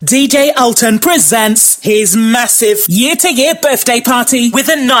DJ Alton presents his massive year-to-year birthday party with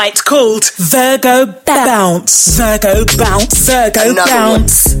a night called VIRGO Bounce. VIRGO Bounce, VIRGO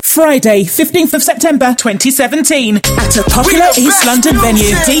Bounce. Friday, 15th of September 2017. At a popular East London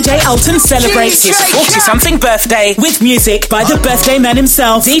venue, DJ Alton celebrates his 40-something birthday with music by the birthday man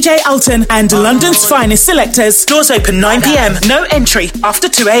himself, DJ Alton, and London's finest selectors. Doors open 9 p.m. No entry after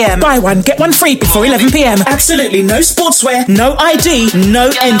 2 a.m. Buy one, get one free before 11 p.m. Absolutely no sportswear, no ID, no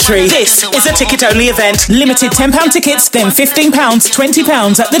entry. This is a ticket-only event. Limited £10 tickets, then £15,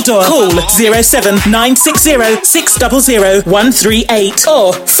 £20 at the door. Call 07960 600 138.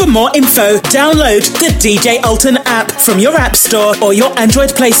 Or, for more info, download the DJ Alton app from your App Store or your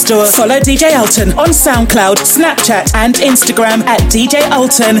Android Play Store. Follow DJ Alton on SoundCloud, Snapchat and Instagram at DJ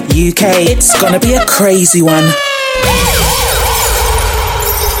Alton UK. It's gonna be a crazy one.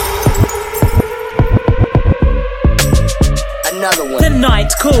 The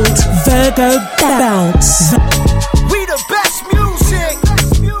night called VIRGO Bounce. We the best music.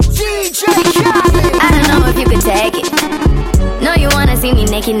 DJ Khaled. I don't know if you can take it. No, you wanna see me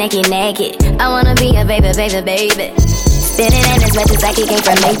naked, naked, naked. I wanna be a baby, baby, baby. Spinning in as much as I can came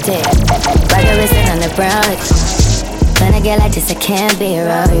from Maytag. Like a wrist on the brown. When I get like this, I can't be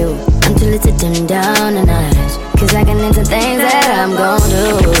around you. I'm too little to dim down the night. Cause I can into things that I'm gon'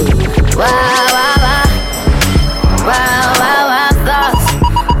 do. Wow, wow, wow. Wow, wow, wow, thoughts.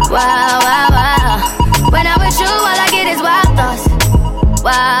 Wow, wow, wow. When I'm with you, all I get is wild thoughts.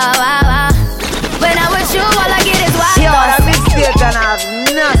 Wow, wow, wow. When I'm with you, all I get is wild thoughts. Yo, that mistake can have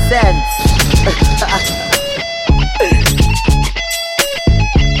no sense.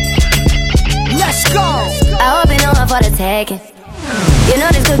 Let's go. I hope you know I'm for the taking. You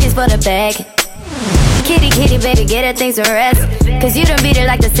know this cookie's for the bag. Kitty, kitty, baby, get her things to rest. Cause you done beat it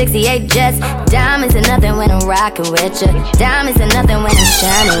like the 68 Jets. Diamonds are nothing when I'm rockin' with ya. Diamonds are nothing when I'm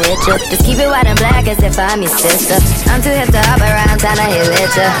shining with ya. Just keep it white and black as if I'm your sister. I'm too hip to hop around, time to hit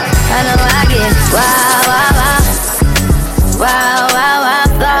with ya. I know I get wow, wow, wow. Wow, wow, wow,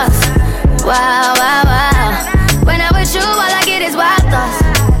 thoughts. Wow, wow, wow. When I'm with you, all I get is wild thoughts.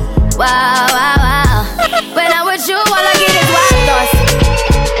 Wow, wow, wow. When I'm with you, all I get is wild thoughts.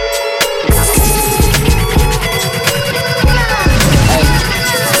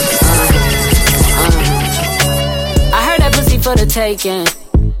 For the taking.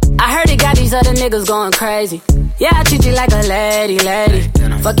 I heard it got these other niggas going crazy. Yeah, I treat you like a lady, lady.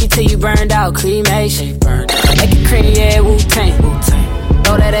 Fuck you till you burned out, cremation. Make it cream, yeah, Wu-Tang.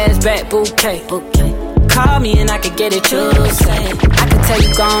 Throw that ass back, bouquet. Call me and I can get it, you say. I can tell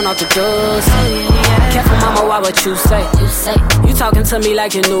you gone off the doors. Careful, mama, why what you say? You talking to me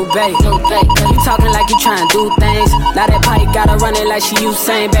like your new babe. You talking like you trying to do things. Now that pipe gotta run it like she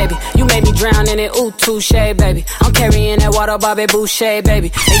Usain, baby. You made me drown in it, ooh, touche, baby. I'm carrying that water, Bobby Boucher, baby.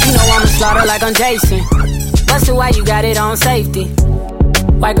 And you know I'ma slaughter like I'm Jason. Busted, why you got it on safety?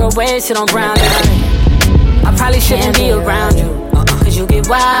 White girl wear shit on brown. I probably shouldn't be around you. Cause you get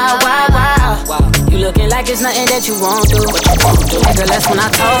wild, wild, wild. You looking like it's nothing that you won't do. Hey girl, that's when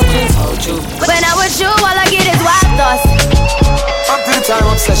I told you. When I'm with you, all I get is wild thoughts. Up to the time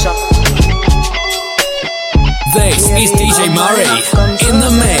obsession. This is DJ Murray in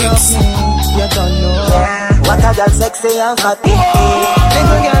the mix. What a girl sexy and fatty.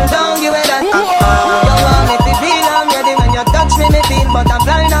 Little girl don't give it that. You want me to feel I'm ready when you touch me, me feel, but I'm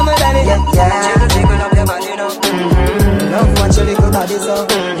blind, I'm a belly. Jiggle up your body, you know. Love what you little body so.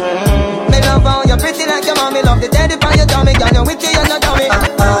 Me love how you're pretty like your mommy. Love the daddy by your tummy. Girl, you're witty and you're dummy.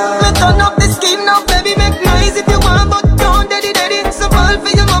 Me turn up the skin now, baby, make noise if you want, but don't daddy. So fall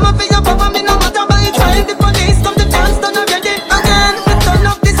for your mama, for your papa. Me no matter how you try. The police come to dance, done already. Again, me turn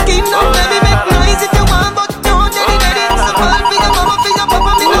up the skin now, baby, make noise if you want, but don't daddy. So fall for your mama, for your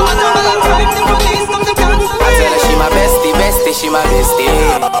papa. Me no matter how you try. The police come to dance. I tell her she my bestie, bestie, she my bestie.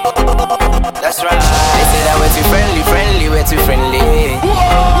 That's right. They say that we're too friendly, friendly, we're too friendly.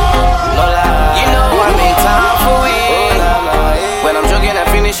 No lie, you know I make time for it. When I'm joking and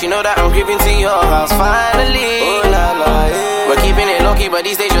finish, you know that I'm creeping to your house finally. We're keeping it low-key, but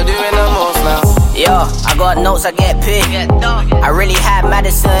these days you're doing the most now. Yo, I got notes, I get paid. I really had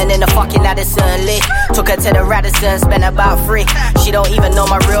Madison in the fucking Addison lit. Took her to the Radisson, spent about 3. She don't even know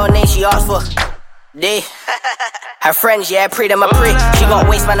my real name, she asked for D. Her friends, yeah, pre them a pre. She got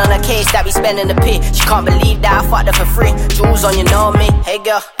waistband on her case that be spending the pay. She can't believe that I fucked her for free. Jewels on, you know me. Hey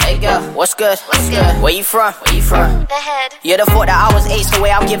girl, what's good? Where you from? The head. You'd have thought that I was ace the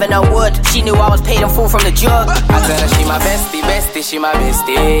way I'm giving her wood. She knew I was paid in full from the jug. I tell her she my bestie, bestie, she my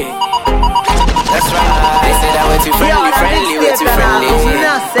bestie. That's right. They say that we're too friendly, friendly, we're too friendly.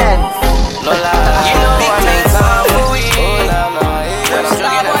 Nonsense. No lie, you know I make time for it. When I'm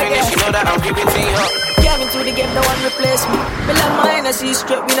jogging continue. Came into the game, no one replace me. Me love my energy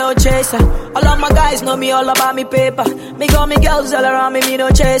straight, me no chaser. All of my guys know me all about me paper. Me got me girls all around me, me no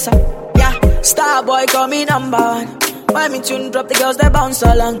chaser. Yeah, star boy call me number one. When me tune drop, the girls they bounce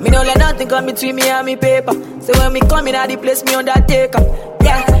along. Me no let nothing come between me and me paper. So when me come in at the place, me on that take up.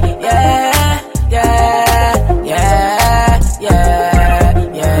 Yeah, yeah, yeah, yeah,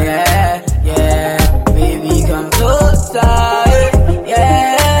 yeah, yeah, yeah. Baby, come closer.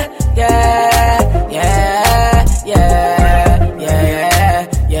 Yeah, yeah, yeah, yeah, yeah,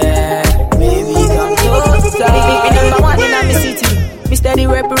 yeah. Baby, come closer. Me number one in my city. Me steady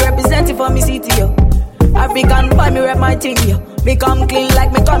representing for me city, yo. African boy, me rep my thing, yo. Me come clean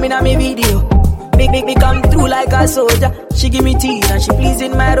like me come in a me video. Me come through like a soldier. She give me tea and she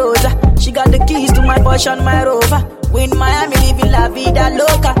pleasing my rosa. She got the keys to my Porsche and my Rover. We in Miami living la vida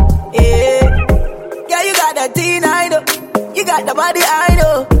loca. Yeah, yeah, you got the teen, I know. You got the body, I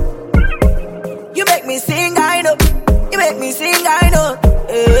know. You make me sing, I know. You make me sing, I know.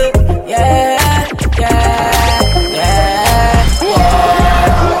 Yeah, yeah, yeah, yeah, yeah,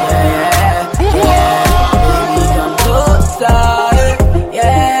 yeah. Baby, come closer.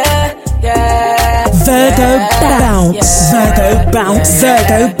 Virgo bounce, Virgo bounce,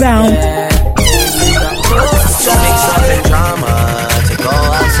 Virgo bounce. To mix up in drama, to go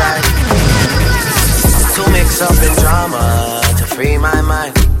outside. To mix up in drama, to free my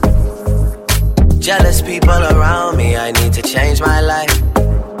mind. Jealous people around me, I need to change my life.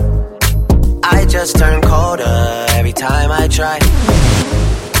 I just turn colder every time I try.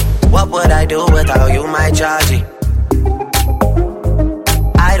 What would I do without you, my Georgie?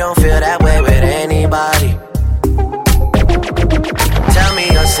 I don't feel that way with anybody. Tell me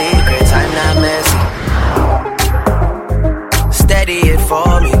your secrets, I'm not messy. Steady it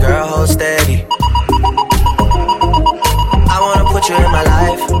for me, girl, hold steady. I wanna put you in my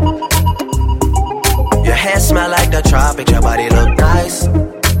life. Your hair smell like the tropics, your body look nice.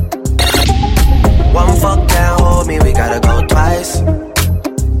 One fuck can't hold me, we gotta go twice.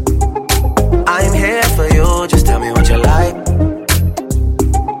 I'm here for you, just tell me what you like.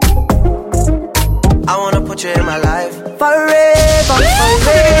 I wanna put you in my life. Forever,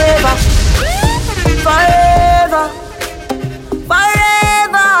 forever, forever,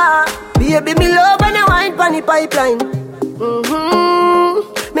 forever. Baby, me love when you wine pon the pipeline.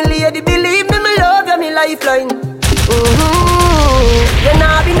 Me lady, believe me, me love you, me lifeline. You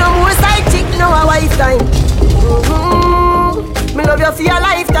nah be no more side chick, no a wife time. Me love you for your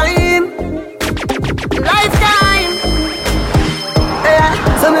lifetime. Lifetime.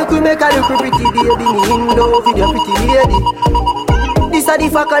 So me could make a look pretty baby. Me in love with your pretty lady. This a the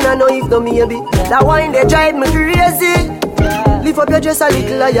fuck and I know if no maybe. That wine they drive me crazy. Lift up your dress a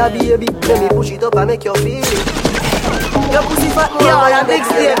little like your baby. Let me push it up and make you feel it. Your pussy fat more than a big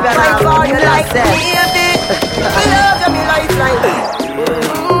slave. Fight for you like baby. Me love you, me lifeline.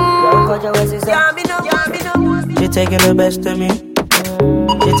 She taking the best of me.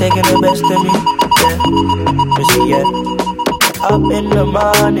 She taking the best of me. Yeah, but she up in the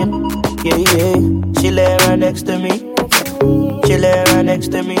morning, yeah, yeah. She lay right next to me. She lay right next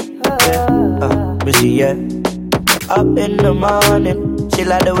to me, yeah. But she, up in the morning. She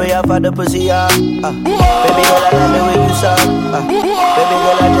like the way I find the pussy, Baby girl, I like the way you sound, Baby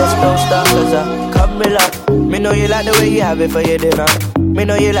girl, I just don't stop, cause come relax. Me know you like the way you have it for your dinner. Me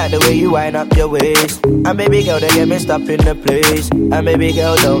know you like the way you wind up your waist. And baby girl, they get me stopped in the place. And baby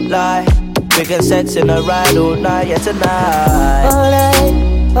girl, don't lie. We can sex in a ride all night, yeah, tonight. All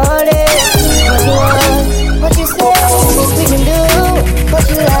night, all day. What you want, what you say, we can do what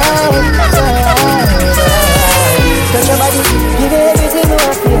you like. Touch your body, give it everything you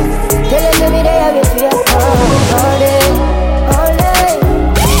want to. Tell them every day I get to you. All day, all day.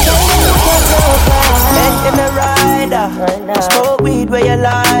 Head in the rider, smoke weed where you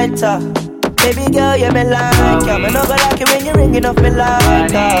lighter. Baby girl, you me like ya. Me no go like it when you ringing off me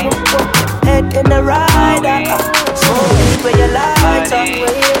lighter. Head in the rider, smoke weed where you lighter.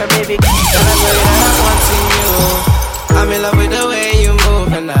 Baby girl, I'm wanting you. I'm in love with the way you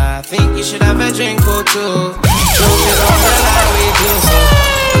move, and I think you should have a drink or two.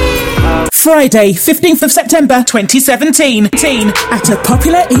 Friday, 15th of September 2017. At a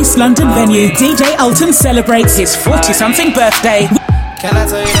popular East London venue, DJ Alton celebrates his 40-something birthday. Can I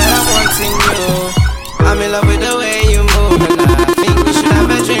tell you that I'm wanting you? I'm in love with the way you move, and I think we should have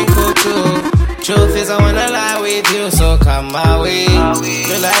a drink or two. Truth is, I wanna lie with you, so come my way.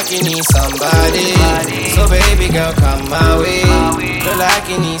 Feel like you need somebody, so baby girl, come my way. Feel like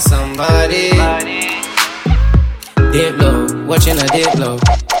you need somebody. Dip low, watching a dip low.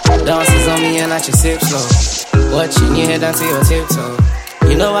 Dances on me and I just sip slow. Watching your head down to your tiptoe.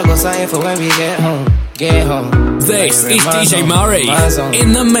 You know I go sign for when we get home. Get home. This is DJ Murray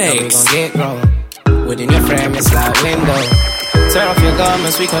in the mix. Get grown. Within your frame, it's like window. Turn off your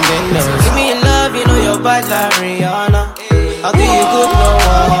garments, we can windows. Give me your love, you know you're bad like Rihanna. I'll do you good, no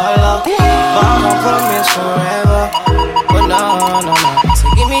wahala. But I won't promise forever. But no. So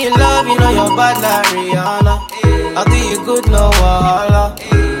give me your love, you know you're bad like Rihanna. I'll do you good, no wahala.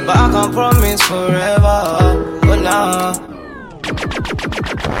 But I can't promise forever. But no.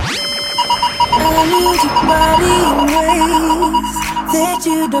 I need your body in ways that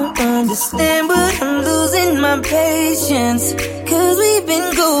you don't understand, but I'm losing my patience. Cause we've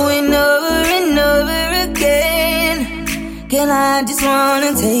been going over and over again. Girl, I just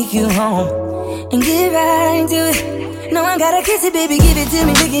wanna take you home and get right to it. No, I gotta kiss it, baby, give it to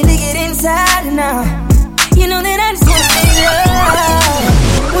me, lick it inside and out. You know that I just wanna make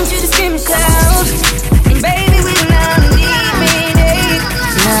love. Want you to scream and shout, and baby, we now need me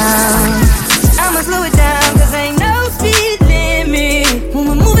now. I'ma slow it down, cause ain't no speed limit. When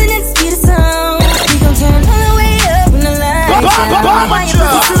we're moving at the speed of sound, we gon' turn all the way up when the lights down. Why you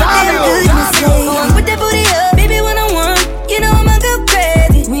pussy so damn good, you say. Put that booty up, baby, when I want. You know I'ma go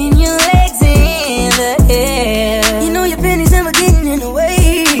crazy when your legs in the air. You know your panties never getting in the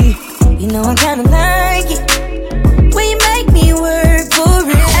way. You know I kinda like it when you make me work for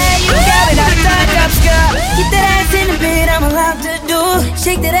it. Hey, you got it, I'm tied up, Scott. Get that ass in the bed, I'm allowed to do.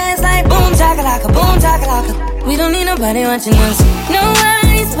 Shake that ass like boom chakalaka, boom chakalaka. We don't need nobody watching us. No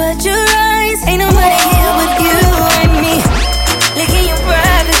eyes but your eyes. Ain't nobody here but you and me. Licking your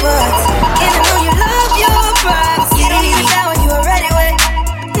private parts, and I know you love your privacy. You don't need a shower, you already wet.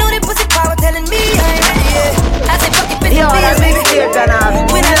 Know that pussy power telling me I ain't ready yet. I say fuck it, bitch, yo, that's baby.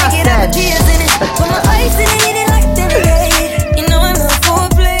 when I get out the tears in it, put my ice in it, it like delicate. You know I love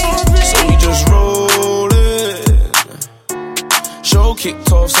foreplay. So we just rollin'. Show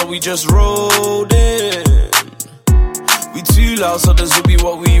kicked off, so we just rolled in. We too loud, so this will be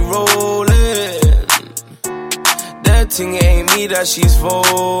what we rollin'. That thing ain't me that she's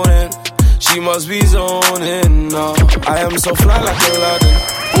phoning. She must be zoning now. I am so fly like Aladdin.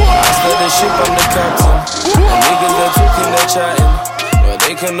 I steer the ship, I'm the captain. The niggas they're talking, they're chatting, but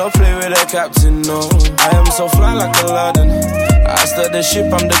they cannot play with the captain, no. I am so fly like Aladdin. I steer the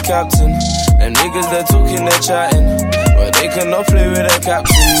ship, I'm the captain. The niggas they're talking, they're chatting, but they cannot play with the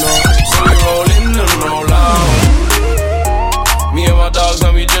captain, no. So we roll in and roll out. Me and my dogs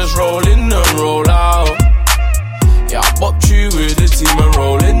and we just roll in and roll out. Yeah, I bopped you with the team and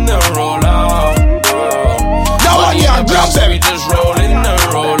roll in and roll out. Money and grabs, we just roll in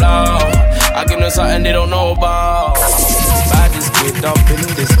and roll out. I give them something they don't know about. Baddest kid up in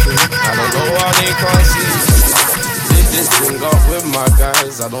this thing. I don't know how they can't see. Did this thing up with my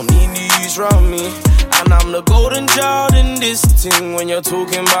guys. I don't need these round me. And I'm the golden child in this thing. When you're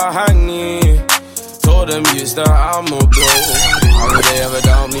talking about hanging, told them used that I'm a bro. How would they ever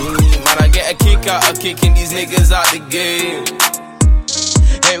doubt me? Man, I get a kick out of kicking these niggas out the game.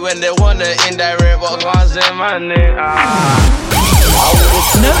 Hey, when they wanna indirect what cause them my name.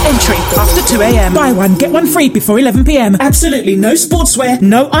 No entry after 2 a.m. Buy one, get one free before 11 p.m. Absolutely no sportswear,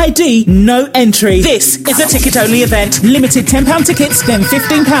 no ID, no entry. This is a ticket-only event. Limited £10 tickets, then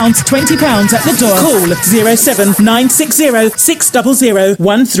 £15, £20 at the door. Call 07960 600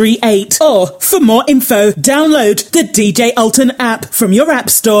 138. Or, for more info, download the DJ Alton app from your App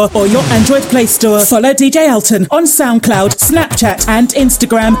Store or your Android Play Store. Follow DJ Alton on SoundCloud, Snapchat and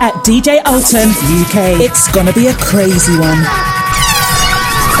Instagram at DJ Alton UK. It's gonna be a crazy one.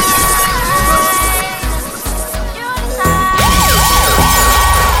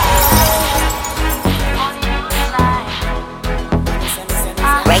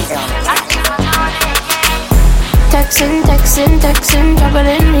 Texting,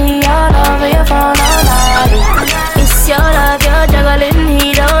 juggling me all over your phone all night. It's your love, you're juggling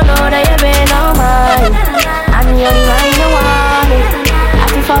me, don't know that you've been on mine. I'm the only one you want it. I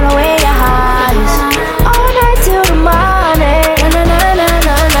can follow where your heart is. All night till the morning.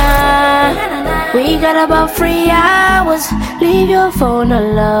 Na. We got about 3 hours, leave your phone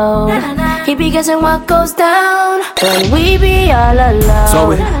alone. He be guessing what goes down when we be all alone.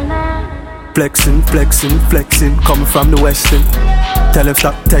 So flexing, coming from the western. Tell him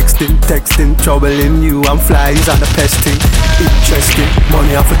stop texting, troubling you, I'm fly, he's on the pesting. Interesting,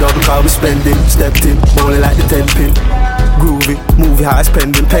 money off a double car we spending. Stepped in, bowling like the 10 pin. Groovy, movie high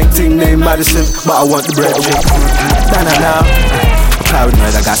spending. Painting name Madison, but I want the bread. Now,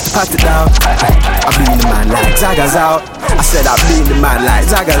 paranoid, I got to pat it down. I bleed the man like Zaga's out. I said I bleed the man like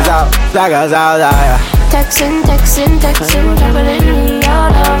Zaga's out. Texting, juggling me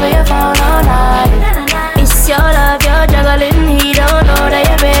all over your phone all night. It's It's your love, you're juggling. He don't know that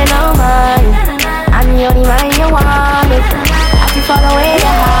you've been on mine. I'm the only man you wanted. I can follow where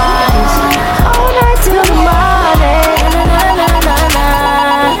your heart is. All night till the morning.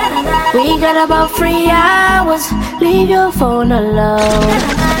 We got about 3 hours. Leave your phone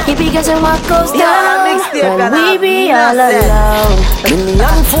alone. He be guessing what goes down when we be all alone.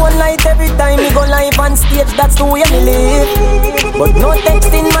 Million phone light every time we go live on stage. That's the way we live. But no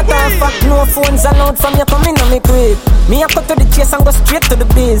texting matter of fact. No phones allowed from you coming on me crib. Me a cut to the chase and go straight to the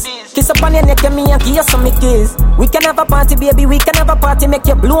biz. Kiss up on your neck and me and give you some kiss. We can have a party baby, we can have a party. Make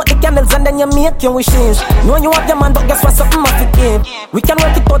you blow out the candles and then you make your wishes. Know you have your man but guess what, something off the game. We can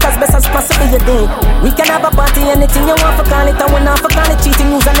work it out as best as possible you think. We can have a party, anything you want for call it. And we not for call it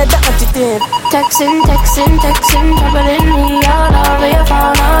cheating, news and the adjective. Texting, juggling me all over your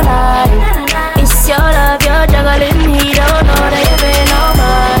phone all night. It's your love, you're juggling me, don't know that you've been on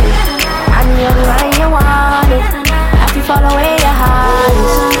mine. I'm the only one you wanted. I can follow where your heart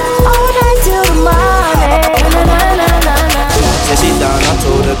is. All night till the morning. Said she down, I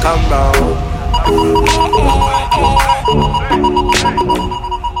told her come round.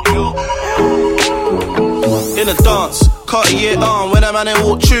 In a dance, Cartier on when a man ain't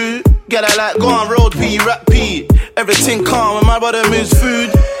walk through. Get her like gone, road P, rap P. Everything calm when my brother moves food.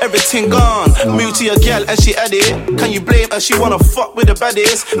 Everything gone. Move to your gal and she add it. Can you blame her? She wanna fuck with the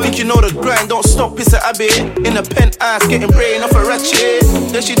baddies. Think you know the grind, don't stop, it's a habit. In a penthouse, getting brain off a ratchet.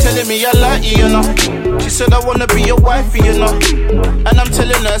 Then she telling me I like you, you know. She said I wanna be your wifey, you know. And I'm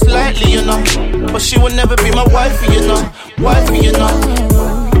telling her it's lightly, you know. But she will never be my wifey, you know. Wifey, you know.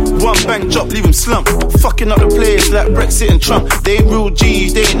 One bang drop, leave him slump. Fucking up the players like Brexit and Trump. They ain't real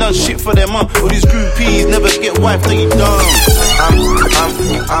G's, they ain't done shit for their mum. All these groupies never get wiped, then you dumb.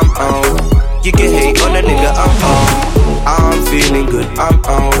 I'm on. You can hate on a nigga, I'm on. I'm feeling good, I'm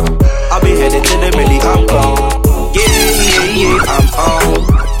on. I'll be headed to the milli, I'm gone. Yeah, I'm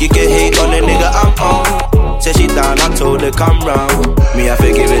on. You can hate on a nigga, I'm on. Said she down, I told her come round. Me, I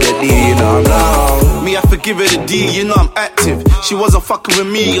forgive it a D, you know I'm down. Me, I forgive it a D, you know I'm active. She wasn't fucking with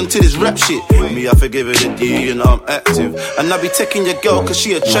me until this rap shit. Me, I forgive it a D, you know I'm active. And I be taking your girl cause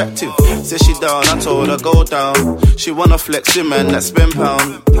she attractive. Said she down, I told her go down. She wanna flex with man that spend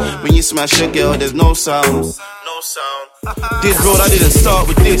pound. When you smash your girl, there's no sound. No sound. Did road, I didn't start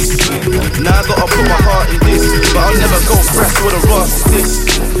with this. Now I gotta put my heart in this. But I'll never go fresh with a rust is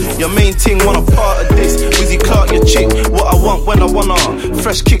this. Your main thing want a part of this. Wizzy Clark, your chick, what I want when I wanna.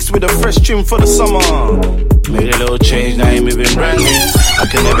 Fresh kicks with a fresh trim for the summer. Made a little change, now you moving brand new. I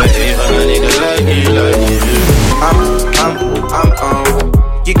can never hate on a nigga like you, like you. I'm on.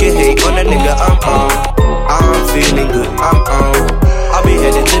 You can hate on a nigga, I'm on. I'm feeling good, I'm on. I'll be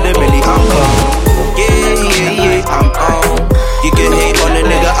headed to the milli, I'm gone. Yeah, I'm on. You can hate on a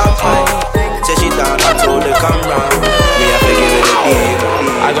nigga, I'm on. Said she down, I told her come round. Me, I forgive it a D.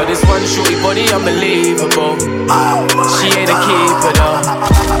 I got this one shorty body, unbelievable. She ain't a keeper though.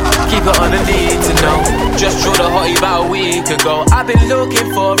 Keep it on the need to know. Just drew the hottie about a week ago. I've been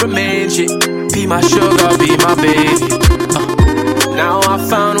looking for a main chick. Be my sugar, be my baby. Now I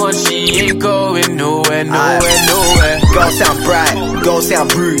found one, she ain't going nowhere. Girl sound bright, girl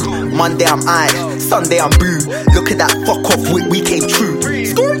sound rude. Monday I'm aight, Sunday I'm boo. Look at that fuck off whip, we came true.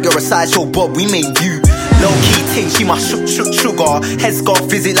 You're a sideshow Bob, we made you. Low key ting, she my sugar. Headscarf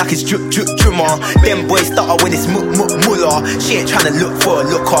visit like it's drummer. Them boys stutter when it's muller. She ain't tryna look for a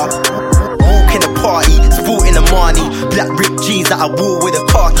looker. Walk in the party, sporting the money. Black ripped jeans that I wore with a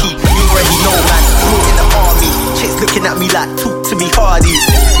car key. You already know man, brought in the army. Chicks looking at me like talk to me hardy.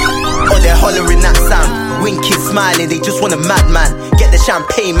 Or they're hollering that sound. Winking, smiling, they just want a madman. Get the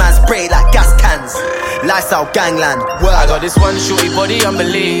champagne man, spray it like gas cans. Lifestyle gangland. Word. I got this one shorty body,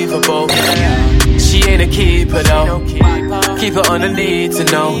 unbelievable. She ain't a keeper though. Keep it on the need to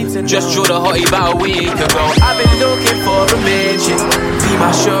know. Just drew the hottie about a week ago. I've been looking for a main chick. Be my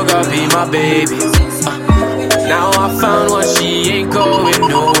sugar, be my baby. Now I found one, she ain't going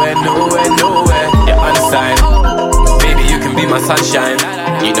nowhere. Yeah, understand. Baby, you can be my sunshine.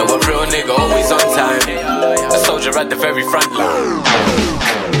 You know a real nigga always on time. A soldier at the very front line.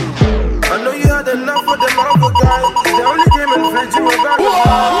 I know you had enough of them other guys. They only came and fed you a bag.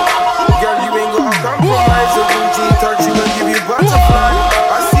 Girl, you ain't gonna compromise. A Gucci touch you and give you butterfly.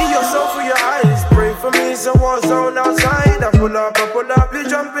 I see yourself with your eyes. Pray for me, it's a war zone outside. I pull up, you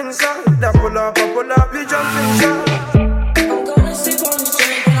jump inside. I pull up, you jump inside. I'm gonna sleep on this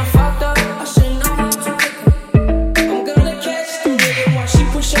train when I'm fucked up. I should know how to pick her. I'm gonna catch the nigga while she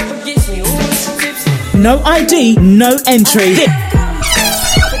push up against me. Ooh, some tips. No ID, no entry.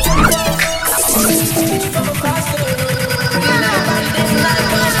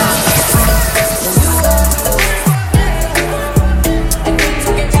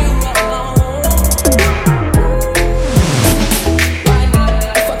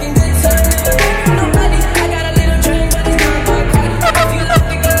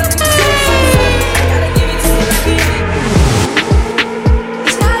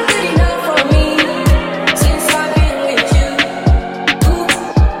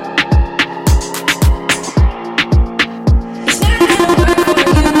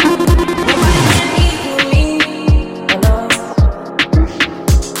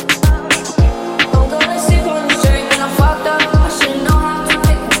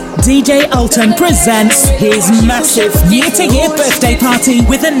 DJ Alton presents his massive year-to-year birthday party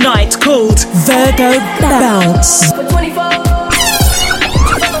with a night called VIRGO Bounce.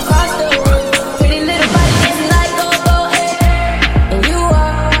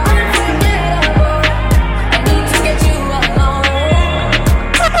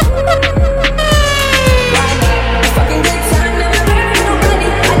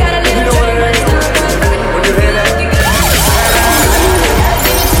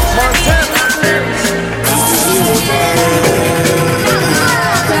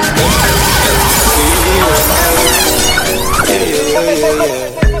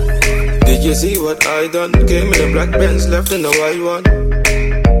 You see what I done? Came in a black Benz, left in a white one.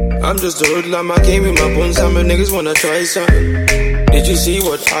 I'm just a hoodlum, I came with my bones, some niggas wanna try something. Did you see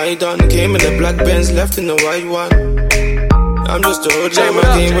what I done? Came in a black Benz, left in a white one. I'm just a hoodlum, I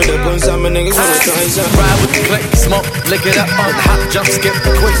came with the bones, some niggas wanna try something. Ride with the click, smoke, lick it up, on the hot jump, skip,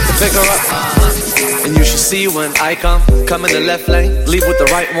 quick to pick her up. And you should see when I come in the left lane, leave with the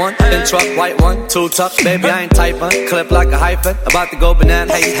right one, then truck, white one, two tuck, baby I ain't typing, clip like a hyphen, about to go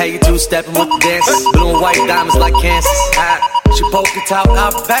banana, hey you two-stepping with the dances, blue and white diamonds like Kansas, she poke it out, I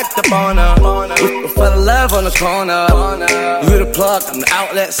backed up on her, we fell in love on the corner, you the plug, I'm the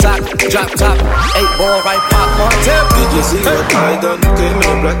outlet sock, drop top, 8-ball right pop on tip. Did you see what I done? Came in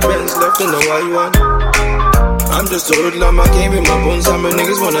a black Benz, left in a white one. I'm just a hoodlum, I came with my bones, some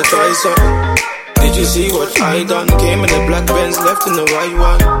niggas wanna try something. Did you see what I done? Came in a black Benz, left in the white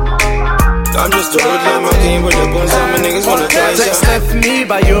one. I'm just a hoodlum, I came with the bones, some niggas wanna try something. Take a step for me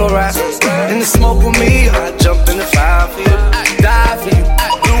by your ass, in the smoke with me, I jump in the fire for you, die for you,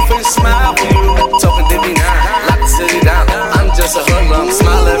 do for the smile for you, talking Diddy now, lock the city down. I'm just a hoodlum,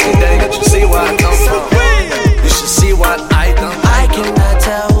 smile every day, you should see where I come from. You should see what I done. I cannot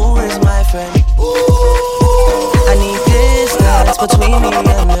tell who is my friend. I need distance between me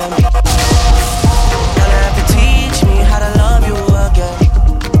and them.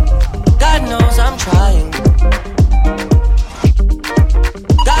 I'm trying.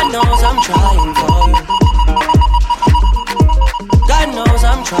 God knows I'm trying for you. God knows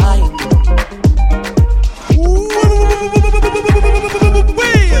I'm trying.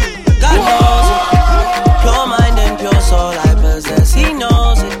 God knows it. Pure mind and pure soul I possess. He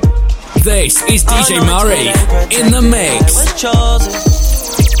knows it. This is DJ Murray in the mix. Was chosen.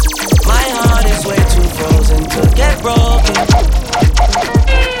 My heart is way too frozen to get broken.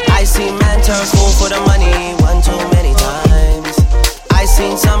 I seen men turn fool for the money one too many times. I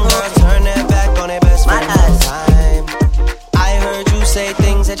seen some girls turn their back on their best friend one time. I heard you say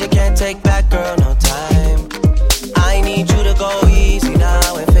things that you can't take back, girl, no time. I need you to go easy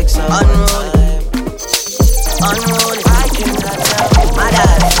now and fix up unruly. Unruly, I cannot tell my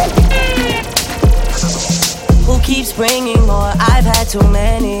dad. Who keeps bringing more? I've had too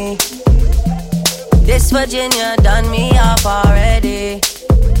many. This Virginia done me off already.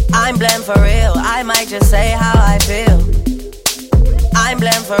 I'm blamed for real, I might just say how I feel. I'm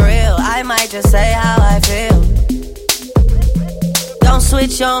blamed for real, I might just say how I feel. Don't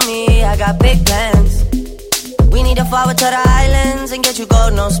switch on me, I got big plans. We need to forward to the islands and get you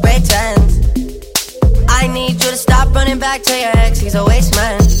gold, no spray tans. I need you to stop running back to your ex, he's a waste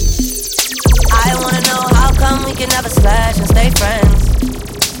man. I wanna know how come we can never slash and stay friends.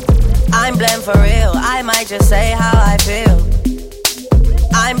 I'm blamed for real, I might just say how I feel.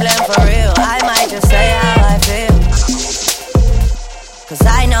 I'm blamed for real, I might just say how I feel. Cause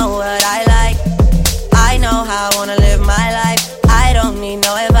I know what I like, I know how I wanna live my life. I don't need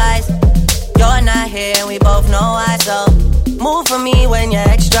no advice, you're not here and we both know why. So move for me when you're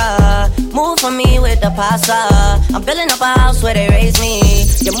extra, move for me with the pasta. I'm building up a house where they raise me.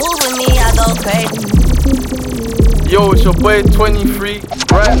 You move with me, I go crazy. Yo, it's your boy 23.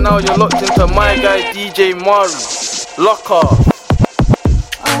 Right now you're locked into my guy DJ Mari. Lock off.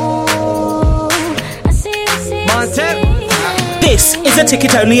 This is a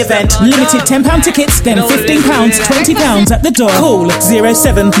ticket-only event. Limited £10 tickets, then £15, £20 at the door. Call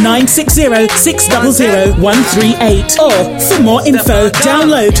 07960 600 138. Or for more info,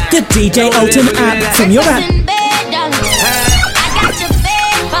 download the DJ Alton app from your app.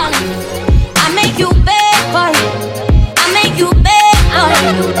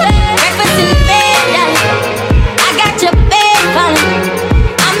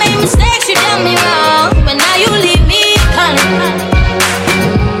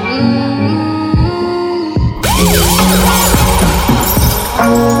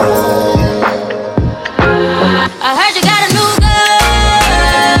 I heard you got a new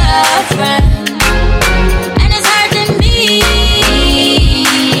girlfriend, and it's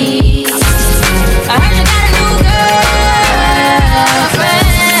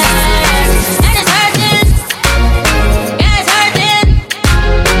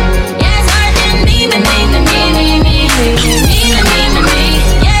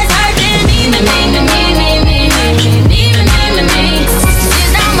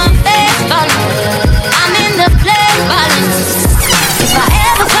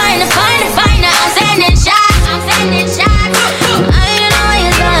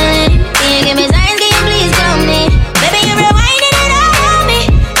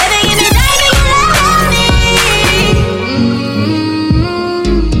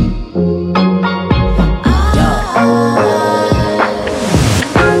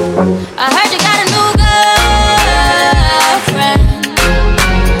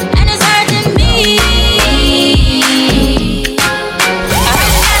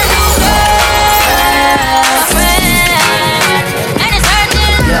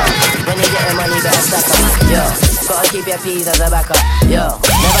better stack up. Yo, gotta keep your peas as a backup. Yo,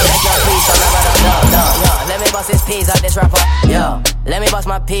 never let your peas so never up. Yo, let me bust his peas out this rapper. Yo, let me bust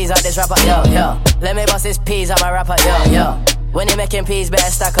my peas out this rapper. Yo, let me bust his peas out my rapper. Yo. When he making peas, better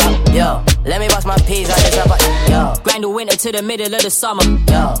stack up. Yo, let me bust my peas out this rapper. Yo, grind the winter to the middle of the summer.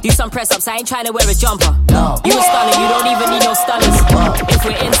 Yo, do some press ups. I ain't trying to wear a jumper. No, you a stunner. You don't even need no stunners. If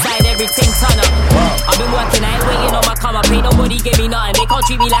we're inside, everything turn up. I've been working. I ain't waiting on my come up. Ain't nobody gave me nothing. They can't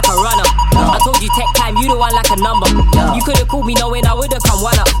treat me like a runner. I told you take time. You the one like a number. You could've called me knowing I would've come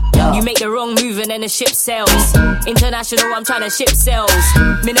one up. You make the wrong move and then the ship sails. International, I'm trying to ship sales.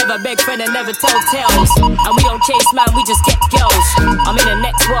 Me never beg friend and never tell tales. And we don't chase man, we just get girls. I'm in the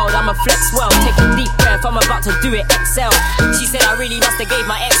next world, I'm a flex well. Take a deep breath, I'm about to do it, excel. She said I really must have gave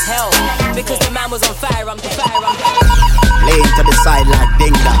my ex hell. Because the man was on fire, I'm the fire, I'm Laying to the side like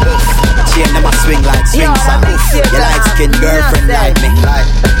ding dong. Chain them a swing like swing song. You like skin girlfriend like me.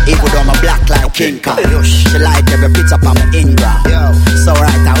 Even though I'm a black like King Kong. She like every pizza on my Ingram. So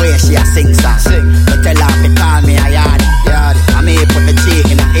right away she a sing song. But tell her to call me a yard. I may put the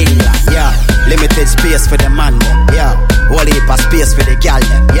G in a England. Limited space for the man. Whole heap of space for the gal.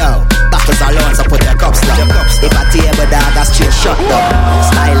 Bottles alone so put your cups down. If a table dog a straight shut down.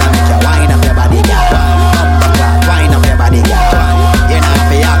 Style and make you wind up your body. Wind up your body. You know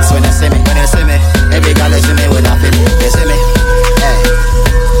if you ask when you see me. When you see me, every girl you see me with a feeling. You see me? Hey.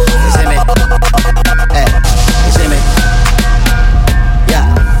 You see me? Hey. You see me?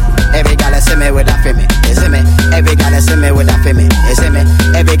 Yeah. Every girl you see me with a feeling. You see me? Every girl you see me with a feeling. You see me?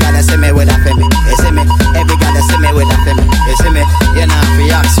 Every girl you see me with a feeling. You see me? Every girl you see me with a feeling. You see me? You know if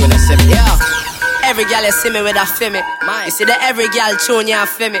you ask when you see me. Yeah. Every girl you see me with a feel me. You see that every girl tune you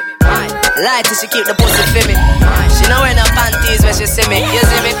feel me. Lie till she keep the pussy feel me. She know wear no panties when she see me. You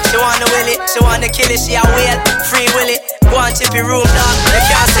see me? She wanna will it, she wanna kill it. She a whale, free will it. Go on chip your room dog, you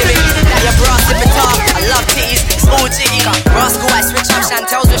can't see me. That your bra sip it off. I love titties, smooth jiggy. Roscoe I switch up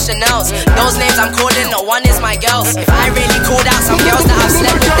Chantels with Chanel's. Those names I'm calling, no one is my girls. If I really called out some girls that I've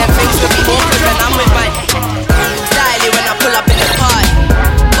slept with, them things would be awkward when I'm with my style when I pull up in the party.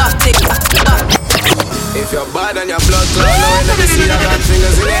 Buff tick, buff. If you're bad and your blood clot, now let me see your hand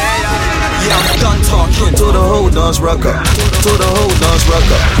fingers in the air. Yeah, I'm done talking to the whole dance rocker. To the whole dance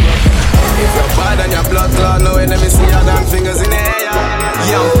rocker. If you're bad and your blood clot, now let me see your hand fingers in the air.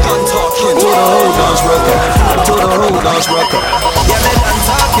 Yeah, I'm done talking to the whole dance rocker. To the whole dance rocker. Yeah, me done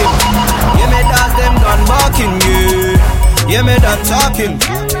talking. Yeah, me dance them gun barking, yeah. Yeah, me done talking.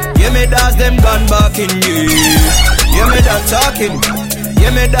 Yeah, me dance them gun barking, yeah. Yeah, me done talking. Yeah,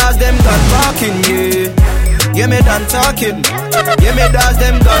 me dance them gun barking, yeah. Yeah, me done talking. Yeah, me dance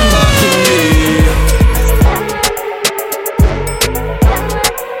them gun barking, yeah.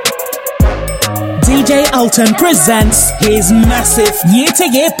 DJ Alton presents his massive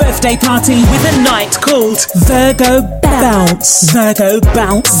year-to-year birthday party with a night called VIRGO Bounce. VIRGO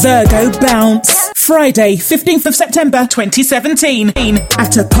Bounce. VIRGO Bounce. Friday, 15th of September 2017.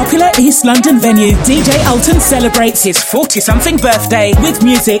 At a popular East London venue, DJ Alton celebrates his 40-something birthday with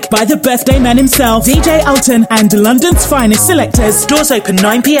music by the birthday man himself, DJ Alton, and London's finest selectors. Doors open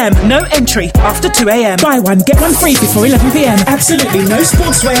 9 p.m. No entry after 2 a.m. Buy one, get one free before 11 p.m. Absolutely no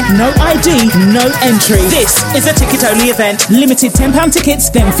sportswear, no ID, no entry. This is a ticket-only event. Limited £10 tickets,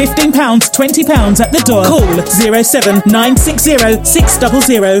 then £15, £20 at the door. Call 07960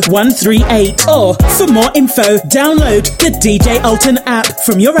 600 138. Or for more info, download the DJ Alton app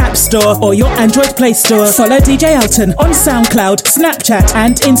from your App Store or your Android Play Store. Follow DJ Alton on SoundCloud, Snapchat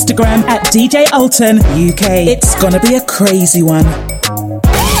and Instagram at DJ Alton UK. It's gonna be a crazy one.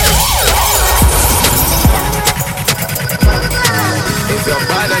 If you're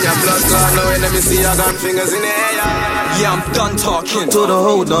bad and your blood clot, now let me see your damn fingers in the air. Yeah, I'm done talking to the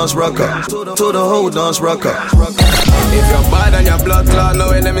whole dance rocker. To the whole dance rocker. If you're bad and your blood clot, now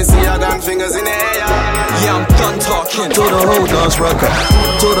let me see your damn fingers in the air. Yeah, I'm done talking to the whole dance rocker.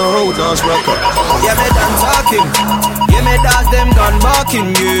 To the whole dance rocker. Yeah, me done talking. Yeah, me dance them gun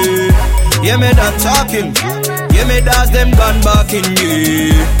barking, yeah. Yeah, me done talking. Yeah, me dance them gun barking,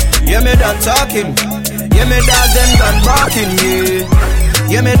 yeah. Yeah, me done talking. Yeah, me dance them gun barking, yeah.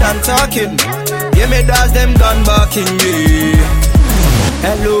 Yeah, me done talking. Yeah, me dance them gun barking, yeah.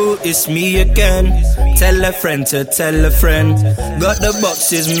 Hello, it's me again. Tell a friend to tell a friend. Got the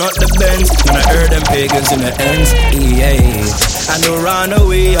boxes, not the Benz. And I heard them pagans in the ends, yeah. I know run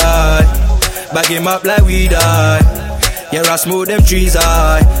away, I bag him up like we die. Yeah, I smoke them trees,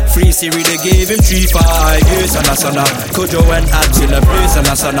 I free Siri, they gave him 3-5 years, sana. Kojo and Abs in the place,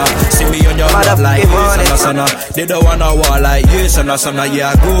 sana. See me on your block like you, sana. They don't wanna war like you, sana.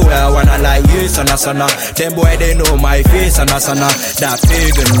 Yeah, I go where I wanna like you, sana. Them boy, they know my face, sana. That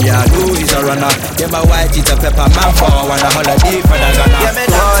pagan, yeah, I know he's a runner. Yeah, my white is a pepper man for I wanna holiday for the Ghana. Yeah, me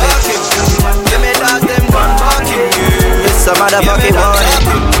that talking. Yeah, me that them gun barking. It's a motherfucking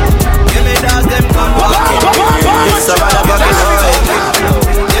warning. Yeah, me that them gun barking. It's a motherfucking warning.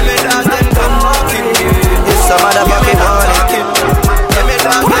 Yeah, me that them gun barking. It's a motherfucking warning. Yeah, me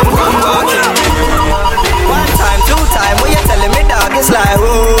that them gun barking. One time, two time, when you telling me dog, it's like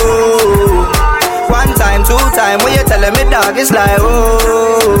oh. One time, two time, when you telling me dog, it's like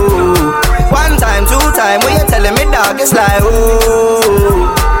oh. One time, two time, when you telling me dog, it's like oh.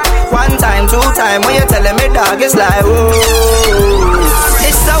 One time, two time, when you telling me dog, it's like oh.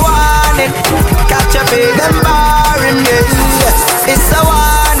 It's a warning, catch a pig and bar him, yeah. It's a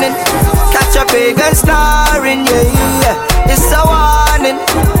warning, catch a pig and snoring, yeah. It's a warning,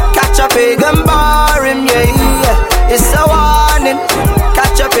 catch a pig and bar him, yeah. It's a warning,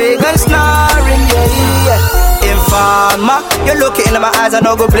 catch a pig and snoring, yeah. Informer, you look into my eyes, I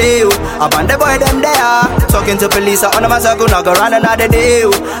no go play you. About the boy them there, talking to police on my circle, not go run another day.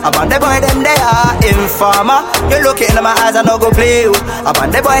 About the boy them there, informer, you look into my eyes, I no go play you.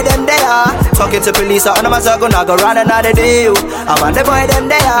 About the boy them there, talking to police on my circle, not go run another day. About the boy them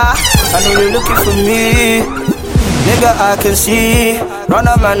there, I know you looking for me. Nigga, I can see. Run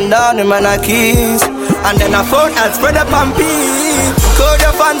a man down in my keys. And then I phone and spread up on peace. Code your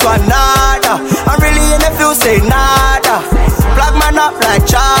fans one nada. I'm really in the few say nada. Plug man up like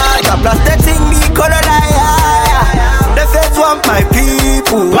charger. Plus the thing me color like the feds want my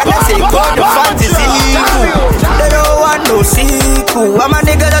people. When I say code the fans is evil. They don't want no sequel. I'm a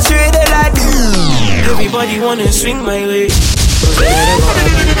nigga that's really like this. Everybody wanna swing my way.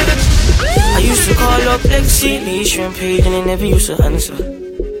 I used to call up Lexi, Lee, Shrimp Page, and they never used to answer.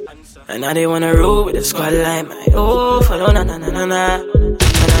 And now they wanna roll with the squad like my oh, follow na na na na na. And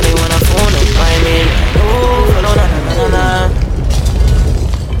now they wanna phone up my man, oh, follow na na na na na.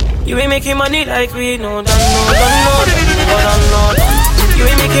 You ain't making money like we know, don't know. You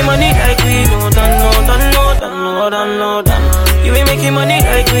ain't making money like we know, don't know. You ain't making money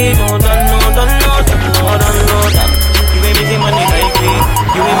like we know, don't know. You ain't making money like we.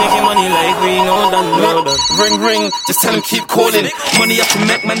 You ain't making money like we know that. Ring, just tell him keep calling. Money up to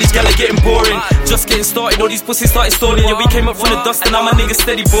make, man, these gala getting boring. Just getting started, all these pussies started stalling. Yeah, we came up from the dust and now my niggas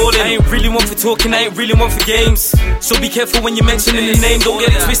steady balling. I ain't really one for talking, I ain't really one for games. So be careful when you're mentioning the name. Don't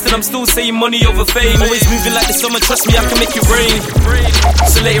get it twisted, I'm still saying money over fame. Always moving like the summer, trust me, I can make it rain.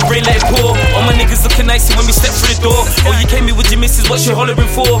 So let it rain, let it pour. All my niggas looking nice when we step through the door. Oh, you came here with your missus, what you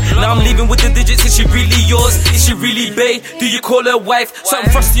hollering for? Now I'm leaving with the digits, is she really yours? Is she really bae? Do you call her wife?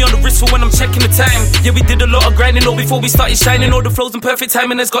 Something frosty on the wrist for when I'm checking the time. Yeah, we did a lot of grinding, all before we started shining. All the flows in perfect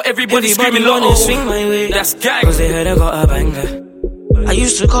timing has got everybody screaming, wanna swing my way. That's gang. Cause they heard I got a banger. I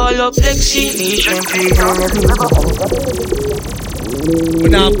used to call up Lexi, Lee, Shrimp Page. Me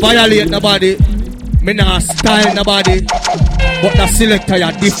nah violate nobody, me nah style nobody, but the selector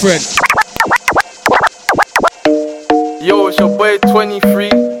are different. Yo, it's your boy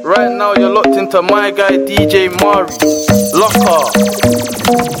 23. Right now you're locked into my guy DJ Mari. Locker.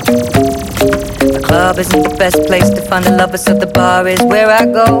 The club isn't the best place to find the lovers, so the bar is where I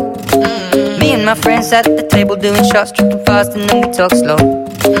go. Me and my friends at the table doing shots, tripping fast, and then we talk slow.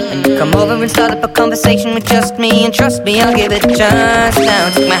 And you come over and start up a conversation with just me, and trust me, I'll give it a chance. Now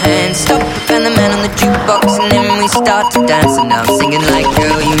take my hand, stop, and the man on the jukebox, and then we start to dance. And now I'm singing like,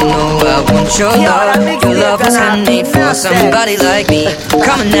 girl, you know I want your love. Your love was handmade for somebody like me.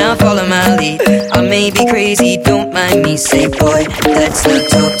 Come on now, follow my lead. I may be crazy, don't mind me. Say, boy, let's not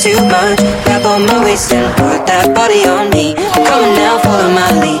talk too much. Grab on my waist and put that body on me. Come on now, follow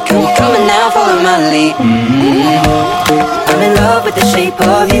my lead. Come on now, follow my lead. I'm in love with the shape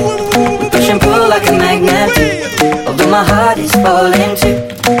of you. We push and pull like a magnet do. Although my heart is falling too.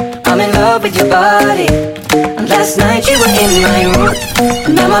 I'm in love with your body. And last night you were in my room,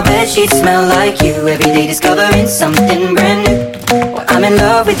 and now my bedsheets smell like you. Every day discovering something brand new. Well, I'm in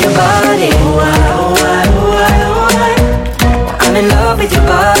love with your body. I'm in love with your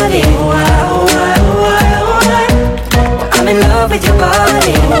body. I'm in love with your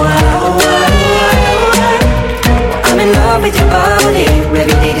body. I'm in love with your body. Every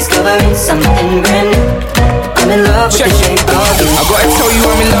day discovering something brand new. I'm in love with the shape of you. I gotta tell you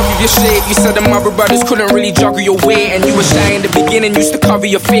I'm in love with your shape. You said the mother brothers couldn't really juggle your weight, and you were shy in the beginning, used to cover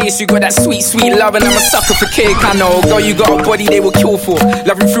your face. You got that sweet, sweet love, and I'm a sucker for cake. I know, girl, you got a body they will kill for.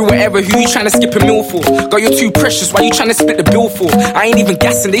 Loving through whatever, who you trying to skip a meal for? Girl, you're too precious, why you trying to split the bill for? I ain't even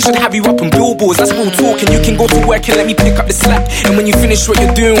gassing, they should have you up on billboards. That's real talk, and you can go to work and let me pick up the slack. And when you finish what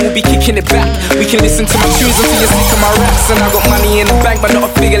you're doing, we'll be kicking it back. We can listen to my tunes until you're sick of my raps. And I got money in the bank, but not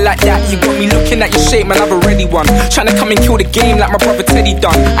a figure like that. You got me looking at your shape, man, I've already won. Trying to come and kill the game like my brother Teddy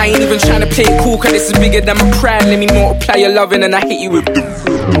done. I ain't even trying to play it cool, cause this is bigger than my pride. Let me multiply your loving and I hit you with.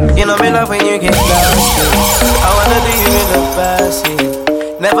 You know me love when you get nasty. I wanna do you in the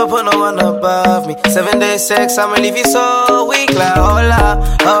backseat. Never put no one above me. 7 days sex, I'ma leave you so weak. Like hold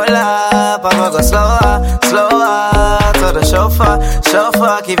up, I'ma go slower, slower. To the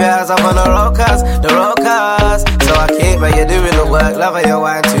chauffeur, keep your hands up on the road cars. So I can't, but you're doing the work. Love how you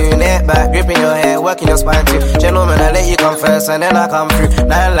wine too, neck back, gripping your hair, working your spine too. Gentlemen, I let you come first and then I come through.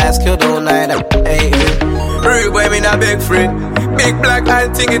 9 lives killed all night, hey. Rude boy, me not big friend. Big black eye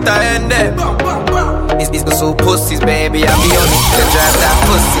think it I end there. It's the so pussies, baby. I'm the only to drive that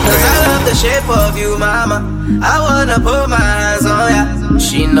pussy. Cause I love the shape of you, mama. I wanna put my hands on ya.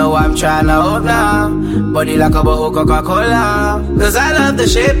 She know I'm tryna hold now. Body like a bottle Coca-Cola. Cause I love the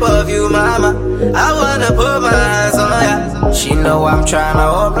shape of you, mama. I wanna put my hands on ya. She know I'm tryna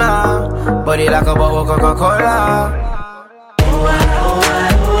hold now. Body like a bottle Coca-Cola.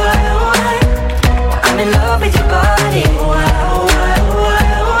 I'm in love with your body.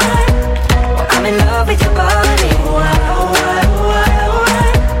 I'm in love with your body.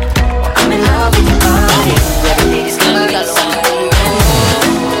 I'm in love with your body.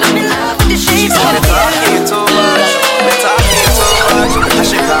 I'm in love with the shape of your body. Talking too much, me talking too much. I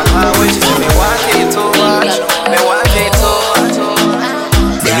should come my way, she said me walking too much, me walking too much.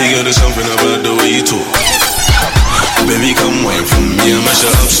 Baby girl, there's something about the way you talk. Baby, come wine from me, I mash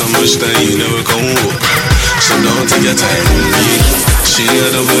it up so much that you never come walk. So don't take your time with me. She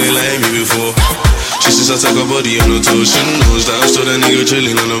had a boy like me before. She says I take her body on her toes. She knows that I'm still that nigga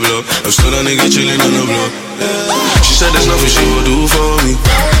chilling on the block. I'm still that nigga chilling on the block. She said there's nothing she will do for me.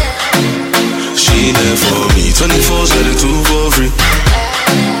 She there for me. 24's let it 2 for free.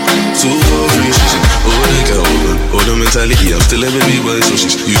 2 for free. She said, oh, they got open. Oh, the mentality. I'm still a baby boy, so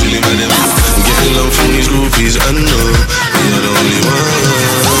she's usually mad at me. I'm getting love from these groupies. I know you're the only one.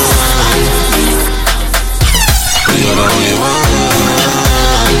 You're the only one.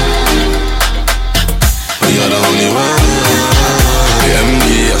 You're the only one.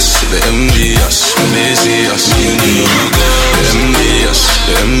 The MDS, when they see us, you know. The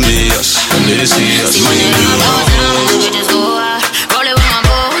MDS, when they see us, you know. We just go out, roll it with my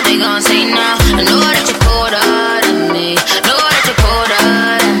boo, they gon' say now. I know that you're colder than me, know that you're colder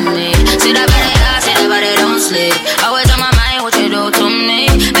than me. See that body, don't sleep. Always on my mind, what you do to me.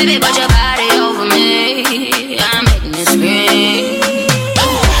 Baby, put your body over me. I'm making it scream.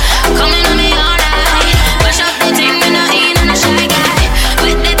 Coming on me all night. Push up the thing in the in and a shy guy.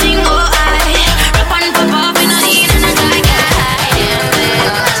 With the thing go high. Rap and pop off in the in and a shy guy.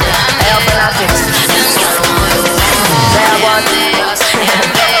 Hey, open up this. Say I want this.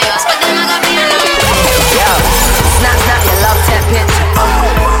 But then I got me a number. Yo, snap, your love tap picture.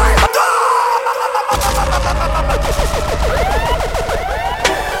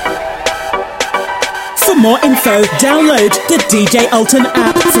 For more info, download the DJ Alton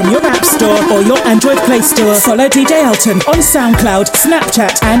app from your App Store or your Android Play Store. Follow DJ Alton on SoundCloud,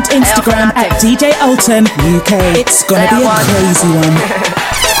 Snapchat and Instagram at DJ Alton UK. It's gonna be a crazy one.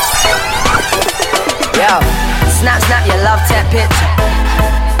 Yo, snap your love tap picture,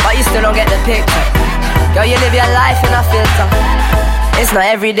 but you still don't get the picture. Girl, you live your life in a filter. It's not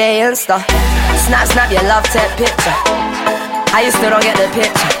everyday Insta. Snap your love tap picture. I still don't get the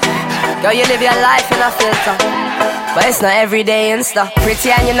picture. Girl, you live your life in a filter, but it's not everyday Insta. Pretty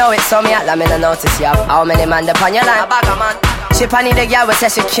and you know it, so me at me no notice you have how many man upon your line. A bag of man. She need a girl, but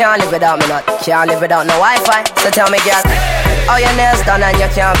says she can't live without me not. Can't live without no Wi-Fi. So tell me, girl, how your nails done and you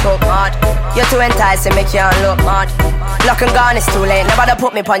can't cook hard. You're too enticing, me can't look hard. Lock and gone, it's too late. Nobody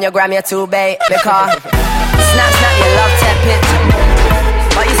put me upon your gram, you're too bait. Because snap your love tap picture,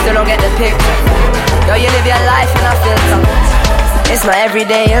 but you still don't get the picture. Girl, you live your life in a filter. It's not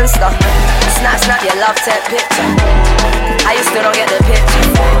everyday Insta. Snap your love tap picture. I you still don't get the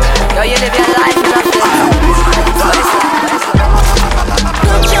picture. Girl, you live your life in a filter.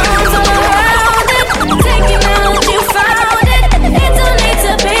 Put your arms around it. Take it out, you found it. It don't need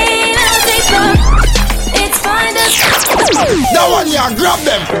to be no deeper. It's fine to that one, yeah, grab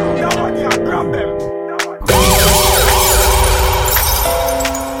them.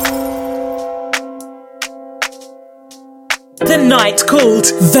 with a night called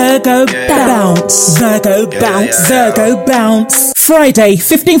VIRGO Bounce. VIRGO Bounce, VIRGO Bounce. Friday,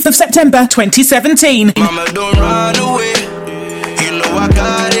 15th of September 2017. Mama, don't run away. You know I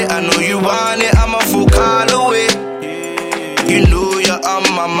got it, I know you want it. I'm a full call away. You know you're on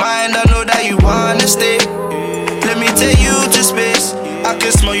my mind, I know that you wanna stay. Let me take you to space. I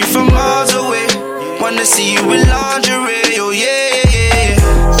can smell you from miles away. Wanna see you in lingerie, oh yeah.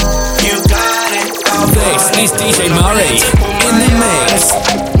 You got it. This is DJ Murray in the mix.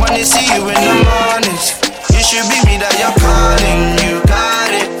 Wanna see you in the mornings. You should be me that you're calling. You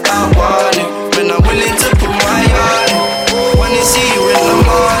got it, I want it. When I'm willing to put my heart in. Wanna see you in the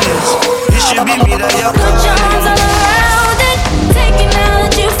mornings. You should be me that you're calling. Put your arms all around it. Taking now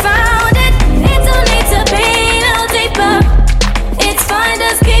that you found it. It don't need to be no deeper. It's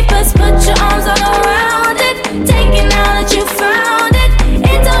finders keepers. Put your arms all around it. Taking now that you found it.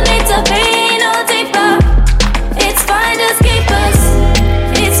 It don't need to be no deeper. It's finders keepers.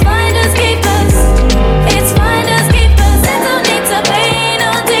 It's finders keepers. It's finders keepers. It don't need to be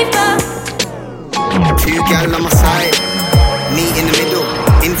no deeper. Two gal on my side, me in the middle.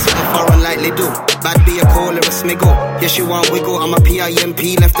 Into the foreign like Lidl. Bad be a call or a smiggle. Yes, you want wiggle. I'm a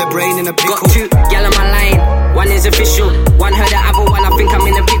PIMP, left the brain in a pickle. Got two gal on my line. One is official. One heard the other one, I think I'm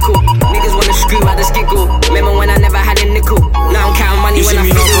in a pickle. Niggas wanna screw out the skiggle. Remember when I never had a nickel? Now I'm counting money when I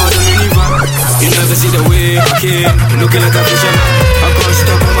feel You never see the way I came. Looking like a fisherman. I can't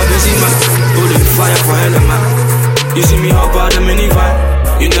stop, I'm a busy man. Holding fire for hella man. You see me hop out the minivan.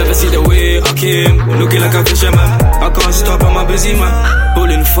 You never see the way I came. Looking like a fisherman. I can't stop, I'm a busy man.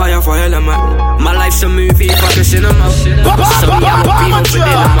 Holding fire for hella man. my life's a movie, fuck a cinema. So me, I'm a beaver for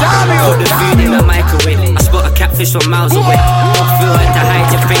dinner. Put the food in the microwave. I spot a catfish from miles away. Don't feel like to hide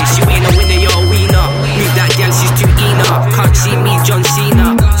your face. You ain't a winner, you're a winner. Move that girl, she's too eager. Can't see me, John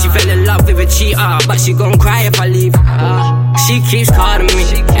Cena. She fell in love with a cheater, but she gon' cry if I leave. She keeps calling me.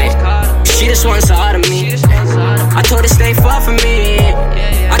 She just wants out of me. I told her stay far from me.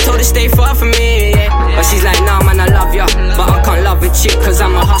 I told her stay far from me. But she's like, nah man, I love ya. But I can't love a chick cause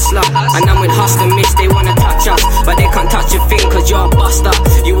I'm a hustler. And I'm with hustler miss, they wanna touch us. But they can't touch your thing cause you're a buster.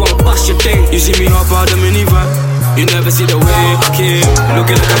 You won't bust your thing. You see me hop out the minivan. You never see the way I came.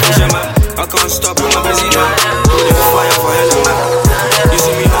 Looking like a fisherman. I can't stop, I'm a busy man. Holding the fire for hella man. You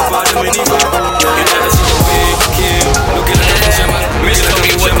see me hop out the minivan. You never see the way I came. Looking like a fisherman.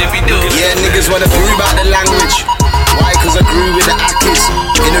 Yeah, niggas wanna prove out the language. Why? Cause I grew with the actors.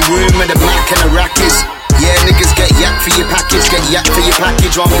 In a room with the Mac and the Rackies. Yeah, niggas get yak for your package. Get yak for your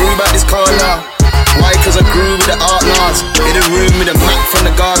package. Wanna prove out this car now. Why? Cause I grew with the art nars. In a room with the Mac from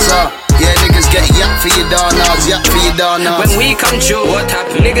the Gaza. Yeah, niggas get yak for your darnars. Yak for your darnars. When we come true, what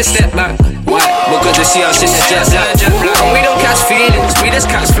happened? Niggas step back. Why? Because they see us in the jet lag. And we don't catch feelings, we just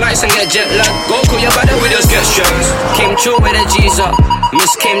catch flights and get jet lag. Go call your brother, we just get strokes. Came true with the G's up.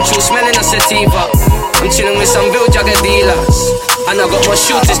 Miss came true smelling a sativa. I'm chilling with some real jugger dealers. And I got more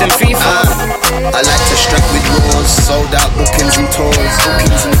shooters than FIFA. I like to strap with roars. Sold out bookings and tours.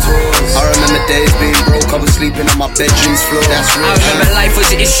 I remember days being broke. I was sleeping on my bedroom's floor. That's real. I remember life was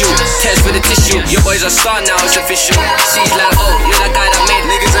the issue. Test for the tissue. Your boy's a star now, it's official. C's like, oh, you're that guy that made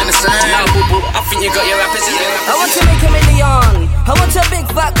niggas in the same. Now boo boo, I think you got your rappers in there. I want to make a million. I want a big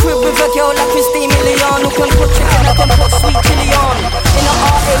fat crib with a girl like Christine Million. Who can put chicken, I can put sweet chili on. In a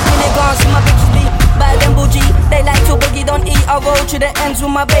R8 minigans, my bitch be by them bougie. They like to boogie, don't eat. I roll to the ends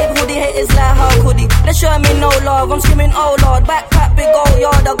with my babe hoodie. Haters like how could he? They show me no love, I'm screaming oh lord. Backpack, big old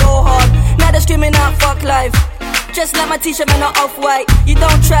yard, I go hard. Now they're screaming out fuck life. Just like my t-shirt and not off-white. You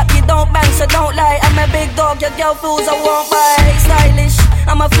don't trap, you don't bang, so don't lie. I'm a big dog, your girl feels I won't buy. Stylish,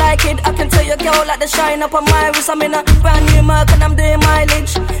 I'm a fly kid. I can tell your girl like the shine up on my wrist. I'm in a brand new Merc and I'm doing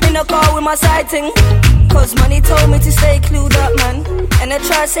mileage. In a car with my sighting. Cause money told me to stay clued up, man. And they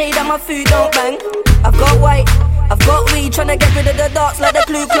try to say that my food don't bang. I've got white, I've got weed. Tryna get rid of the darks like the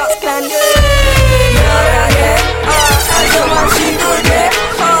Ku Klux Klan. Yeah. I don't want you good, yeah.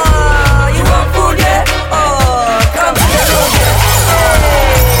 You want food, yeah. Come to the road, yeah.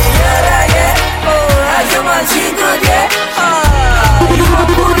 I don't want you good, yeah. You want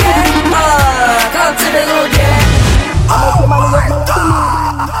food, yeah. Come to the road, yeah.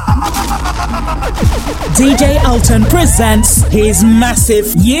 DJ Alton presents his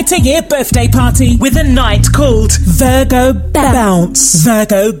massive year-to-year birthday party with a night called VIRGO Bounce.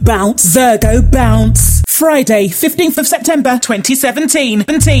 VIRGO Bounce, VIRGO Bounce. Friday, 15th of September 2017.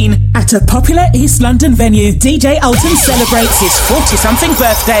 At a popular East London venue, DJ Alton celebrates his 40-something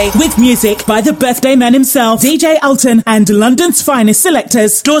birthday with music by the birthday man himself, DJ Alton, and London's finest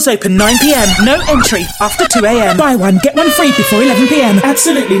selectors. Doors open 9 p.m. No entry after 2 a.m. Buy one, get one free before 11 p.m.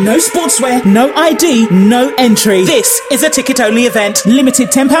 Absolutely no sportswear, no ID, no entry. This is a ticket-only event. Limited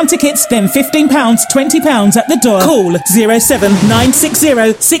 £10 tickets, then £15, £20 at the door. Call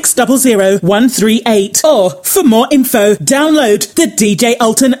 07960 600 138. Or, for more info, download the DJ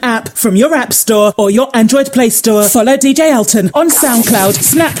Alton app from your App Store or your Android Play Store. Follow DJ Alton on SoundCloud,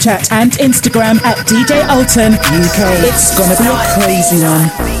 Snapchat and Instagram at DJ Alton UK. It's gonna be a crazy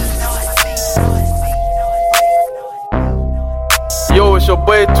one. Yo, it's your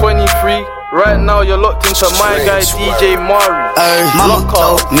boy 23. Right now you're locked into my guy DJ Mari. Mama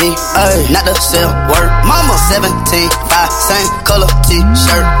told me, not to sell word. Mama 17, 5, same color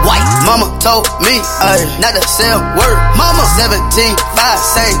t-shirt, white. Mama told me, not to sell word. Mama 17, 5,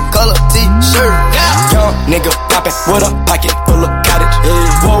 same color t-shirt. Young nigga poppin' with a pocket full of cottage.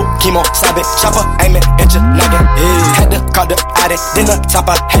 Whoa, chemo, stop it, chopper, aiming at your noggin. Had to call the addict, then the top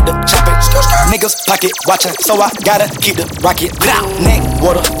I had to chop it. Niggas pocket watchin', so I gotta keep the rocket. Neck,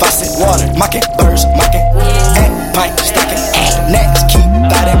 water, faucet, water. Mocking, birds, mocking, and pint stocking. Next, keep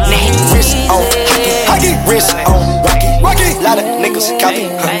biting. Wrist on hockey, wrist on rocky. Lot of niggas copy.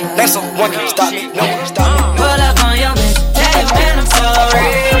 Now someone can stop me. No one stop me. Pull up on your bitch, tell your man I'm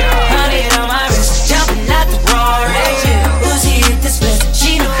sorry. Honey on my wrist, jumping out the Rory. Uzi hit the split,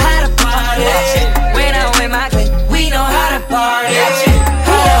 she know how to party. When I'm with my clique, we know how to party.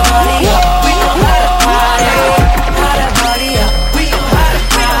 How to party up, we know how to party. How to party up, we know how to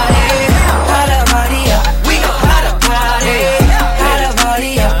party. How to party up, we know how to party. How to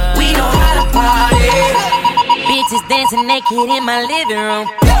party up, we know how to party. Bitches dancing naked in my living room.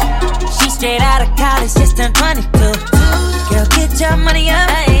 She straight out of college, just turned 22. Girl, get your money up,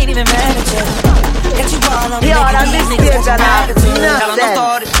 I ain't even mad at you. Got you all on me, these niggas got attitude. Tell them I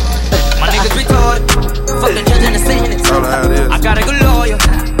started, my niggas retarded. Fuck the judge and the sentence. I got a good lawyer.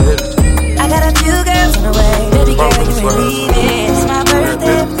 I got a few girls on the way. Baby girl, you ain't leaving. It's my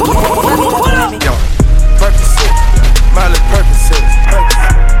birthday. Yo, Percocet, Miley Percocet,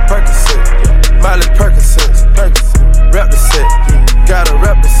 Percocet, Miley Percocet, rep the set, gotta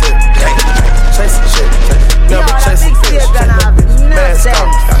rep the set. Chase a chick, never chase a bitch. Mask on,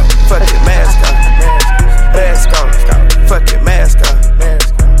 fuck it, mask on. Mask on, fuck it, mask on.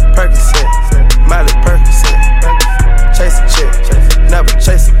 Percocet, Miley Percocet. Chase a chick, never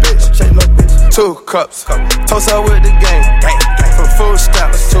chase a bitch. 2 cups, toast up with the game. From food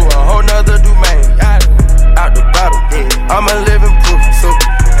stamps to a whole nother domain. Out the bottle, I'm a living proof. So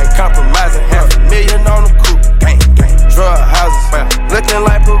ain't compromising, $500,000 on the coupe. Drug houses, looking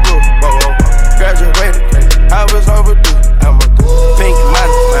like Peru. Graduated, I was overdue. I'm a pink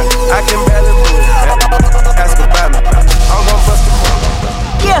money, I can barely move. Ask about me, I'm gon' bust the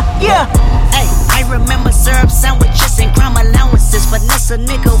move. Yeah. Hey, I remember syrup sandwiches and crime allowances. Finesse a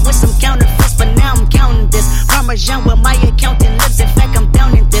nigga with some counterfeits, but now I'm counting this. Parmesan with my accountant lips, in fact I'm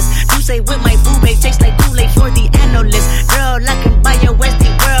down in this. You say with my boo babe, tastes like Kool-Aid for the analyst. Girl, I can buy your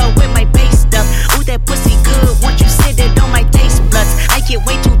Westie world with my base stuff. Ooh, that pussy good, once you sit it on my taste buds. I get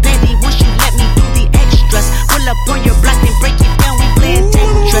way too petty once you let me do the extras. Pull up on your block and break it down, we playing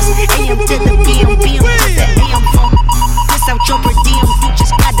Tetris. AM to the PM, PM to the AM phone. Piss out your per diem, you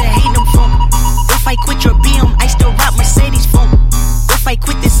just gotta hate them phone. If I quit your BM, I still rock Mercedes phone. If I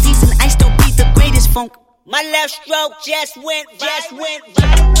quit this season, I still be the greatest funk. My left stroke just went.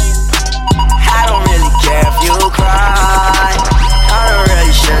 I don't really care if you cry. I don't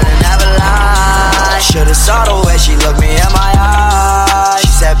really shouldn't have lied. Should've saw the way she looked me in my eyes. She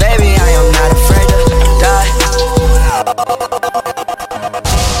said, baby, I am not afraid to die.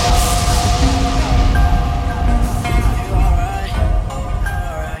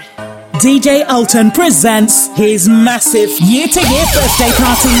 DJ Alton presents his massive year-to-year birthday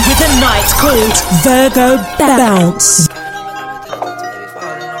party with a night called VIRGO Bounce.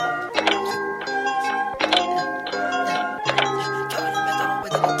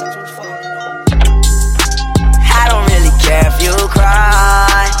 I don't really care if you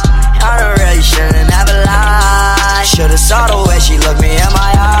cry. I don't really shouldn't have lied. Should've saw the way she looked me in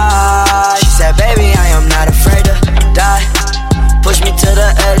my eyes. She said, baby, I am not afraid to die. Push me to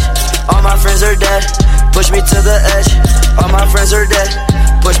the edge, all my friends are dead. Push me to the edge, all my friends are dead.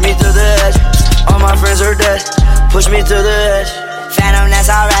 Push me to the edge, all my friends are dead. Push me to the edge. Phantom,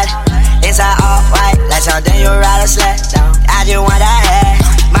 that's alright. Inside all white, like something you ride a sled down. I just want that head.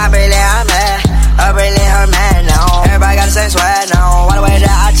 My brilliant, I'm mad. A brilliant, her man now. Everybody got the same sweat now. All the way that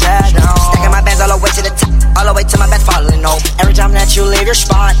I chat now. Stacking my bands all the way to the top.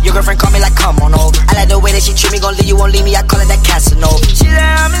 Your girlfriend call me like, come on over. I like the way that she treat me, gon' leave you, won't leave me. I call it that Casanova. She said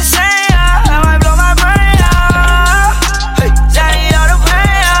I'm insane, I might blow my brain out. Hey, Johnny, all the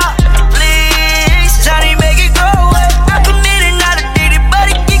pain out. Please, Johnny, make it go away. I committed, not addicted, but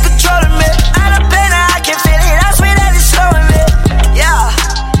it keep controlling me. Out of pain, I can feel it. I swear that it's slowing me. Yeah,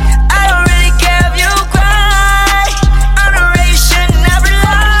 I don't really care if you cry. I'm the way you should never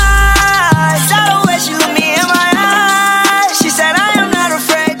lie. Saw the way she looked me in my eyes. She said I am not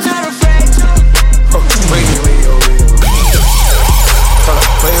afraid, not afraid.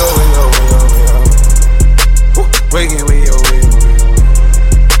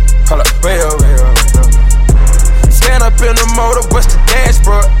 Stand up in the motor, bust the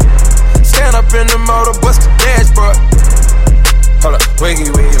dashboard. Stand up in the motor, bust the dashboard. Hold up, wiggy,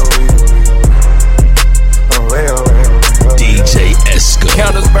 wiggy, DJ Esco.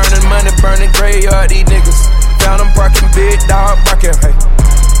 Counters burning, money burning, graveyard, these niggas. Found them parking, big dog barking, hey.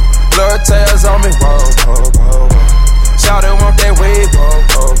 Blood tails on me, whoa, whoa, whoa, whoa. Shout it, want that wave, whoa,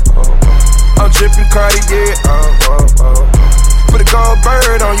 whoa, whoa. I'm dripping Cartier, oh, oh, oh. Put a gold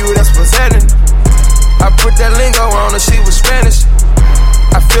bird on you, that's what's happening. I put that lingo on her, she was Spanish.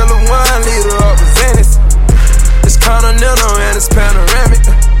 I fill a 1 liter up with Venice. It's continental and it's panoramic.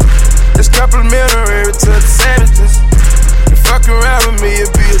 It's complimentary to the savages. You fuck around with me,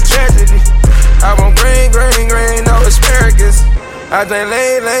 it'd be a tragedy. I want green, green, green, no asparagus. I think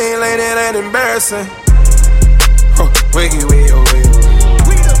lane, it ain't embarrassing. Wiggy, wiggy, wiggy.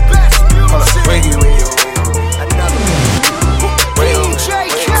 We the best music. Wiggy, wiggy, wiggy.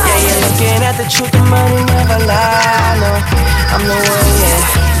 Yeah, you're looking at the truth, the money never lie, no. I'm the one, yeah.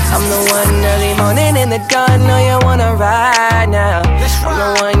 I'm the one early morning in the dawn, know you wanna ride now. I'm the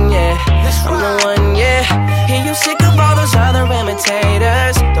one, yeah. I'm the one, yeah. Hear you sick of all those other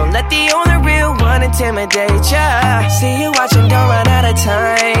imitators. Don't let the only real one intimidate ya. See you watching, don't run out of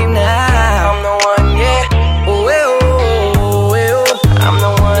time now. I'm the one, yeah. Ooh, ooh, ooh, ooh. I'm the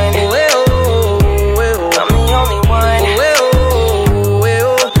one, ooh, ooh, ooh. I'm the only one, ooh, ooh,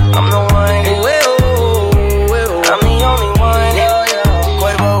 ooh. I'm the one, ooh, ooh, ooh. I'm the only one.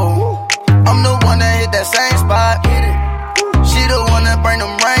 Quavo, I'm the one that hit that same spot. She the one that bring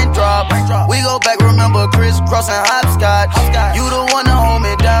them raindrops. We go back, remember crisscrossing hopscotch. You the one that hold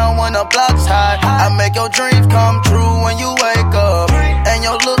me down when the block's hot. I make your dreams come true when you wake up. And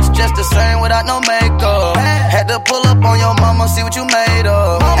your looks just the same without no makeup. Had to pull up on your mama, see what you made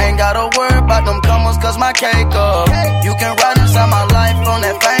of. Ain't gotta worry about them comers, cause my cake up. You can ride inside my life on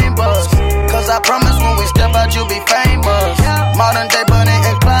that fame bus. Cause I promise when we step out, you'll be famous. Modern day Bunny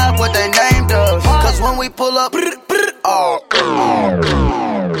and Clyde, what they named us. Cause when we pull up,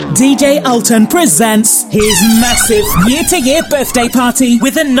 DJ Alton presents his massive year-to-year birthday party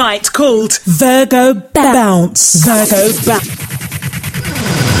with a night called Virgo Bounce. Virgo Bounce.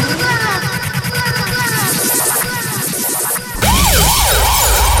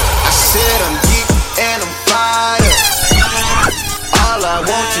 I said I'm deep and I'm fire. All I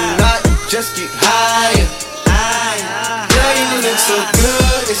want tonight, just get higher. Girl, you look so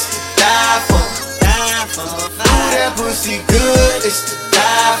good, it's to die for. Ooh, that pussy good, it's to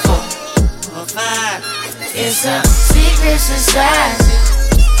die for. It's a secret society.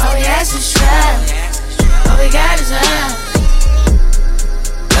 All we ask is try. All we got is love.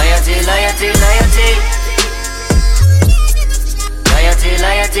 Loyalty, loyalty, loyalty. Loyalty,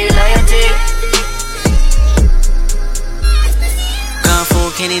 loyalty, loyalty. Kung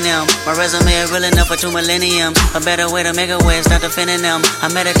Fu Kenny now. My resume is real enough for 2 millenniums. A better way to make a way, start defending them. I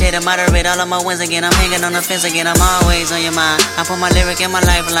meditate and moderate all of my wins again. I'm hanging on the fence again. I'm always on your mind. I put my lyric and my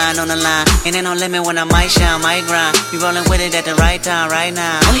lifeline on the line. And ain't no limit when I might shine, might grind. You rolling with it at the right time, right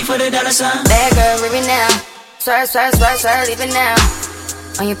now. Only for the dollar sign. Bad girl, leave it now. Swear, leave it now.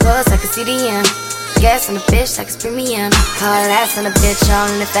 On your pulse, I can see the end. Gas on the bitch like it's premium. Hard ass on the bitch, all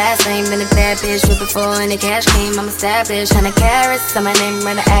in the fast lane. Been a bad bitch with before and the cash came. I'm established, 100 carats. I'm my name,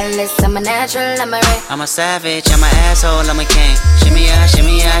 run the atlas. I'm a natural, I'm a ray. I'm a savage, I'm an asshole, I'm a king. Shimmy ya,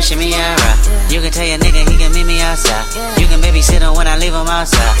 shimmy ya, shimmy ya, right. You can tell your nigga he can meet me outside. You can babysit him when I leave him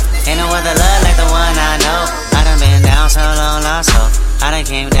outside. Ain't no other love like the one I know. I done been down so long, lost hope. I done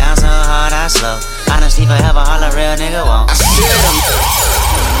came down so hard, I slow. Honesty forever, all a real nigga won't.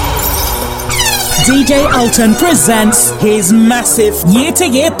 DJ Alton presents his massive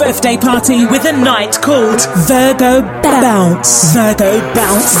year-to-year birthday party with a night called Virgo Bounce. Virgo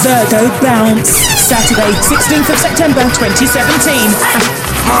Bounce. Virgo Bounce. Saturday, 16th of September 2017.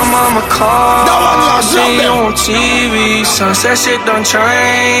 My mama called, seen you on TV. Sunset shit done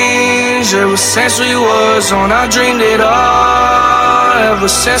changed. Ever since we was on, I dreamed it all. Ever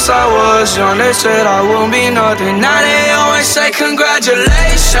since I was young, they said I wouldn't be nothing. Now they always say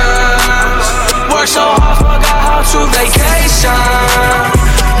congratulations. Worked so hard, forgot how to vacation.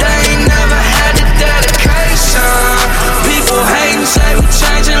 They ain't never had the dedication. People hating, say we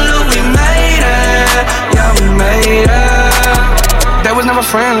changing, look, we made it. Yeah, we made it. They was never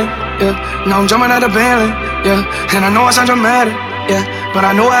friendly, yeah. Now I'm jumping out of Bentley, yeah. And I know I sound dramatic, yeah. But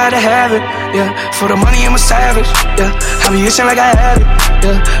I know I had to have it, yeah. For the money, I'm a savage, yeah. I be itching like I had it,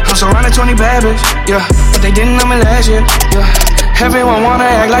 yeah. I'm surrounded 20 bad bitches, yeah. But they didn't know me last year, yeah. Everyone wanna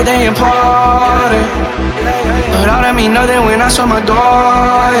act like they important, but all that mean nothing when I saw my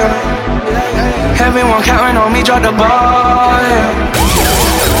door, yeah. Everyone counting on me, drop the ball,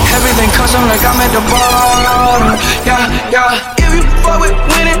 yeah. Everything custom like I'm at the bottom, yeah, yeah. If you fuck with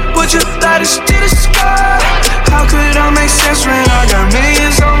winning, put your lighters to the sky. How could I make sense when I got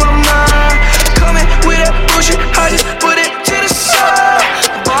millions on my mind? Coming with that bullshit, I just put it to the side.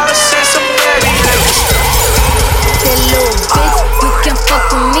 Bought a sense of baby. That little bitch, you can fuck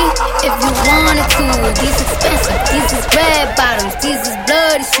with me if you wanted to. These expensive, these is red bottoms, these is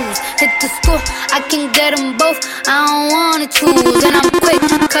bloody shoes. Hit the school, I can get them both, I don't wanna choose. And I'm quick,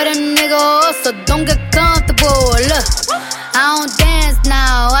 cut a nigga off, so don't get comfortable. Look, I don't dance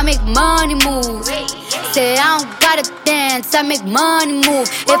now, I make money move. Say I don't gotta dance, I make money move.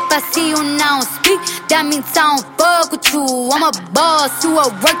 If I see you now speak, that means I don't fuck with you. I'm a boss, you a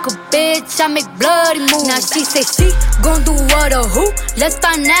worker, bitch, I make bloody moves. Now she say she gon' do what or who? Let's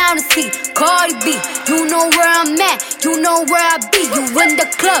find out and see. Cardi B, you know where I'm at, you know where I be. You in the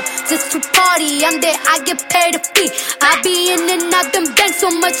club, just to party, I'm there, I get paid a fee. I be in and out them banks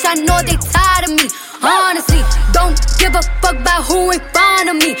so much, I know they tired of me. Honestly, don't give a fuck about who in front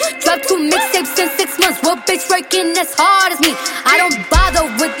of me. Dropped 2 mixtapes in 6 months. What bitch working as hard as me? I don't bother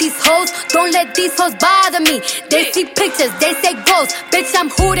with these hoes. Don't let these hoes bother me. They see pictures, they say goals. Bitch,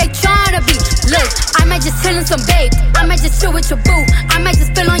 I'm who they tryna be. Look, I might just chill in some babe. I might just chill with your boo. I might just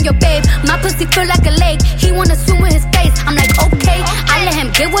spill on your babe. My pussy feel like a lake. He wanna swim with his face. I'm like, okay, I let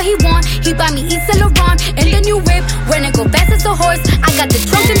him get what he want. He buy me East Saint Laurent and the new whip. When it go fast as a horse, I got the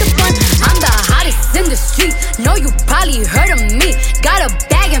trunk in the front. I'm the hottest in the street. Know you probably heard of me. Got a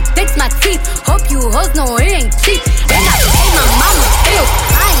bag and fix my teeth. Hope you hoes know it ain't cheap. And I pay my mama bills.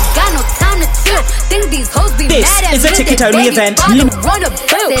 I ain't got no time to chill. Think these hoes be This mad at me. is a ticket-only event. Run a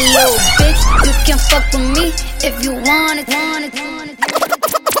bill. Say, little bitch, you can fuck with me if you want it.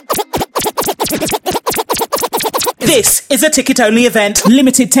 This is a ticket-only event.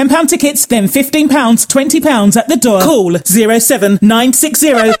 Limited £10 tickets, then £15, £20 at the door. Call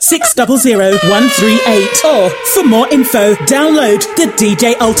 07960 600 138. Or for more info, download the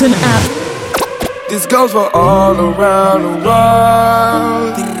DJ Alton app. This goes for all around the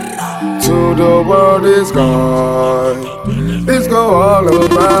world. To the world is gone. This go all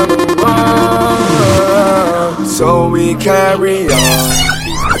around the world. So we carry on.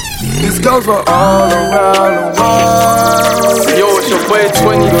 This goes for all around the world. Yo, it's your boy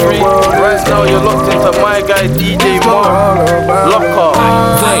 23. Right now you're locked into my guy DJ Murray. Lock up.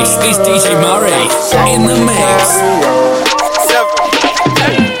 This is DJ Murray in the mix.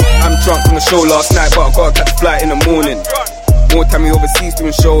 I'm drunk from the show last night, but I gotta catch a flight in the morning. More time me overseas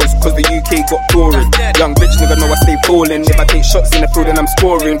doing shows, cause the UK got boring. Young bitch nigga know I stay ballin'. If I take shots in the field then I'm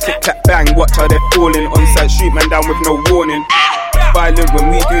scoring. Tick tack bang, watch how they're falling. On site shoot man down with no warning. Violent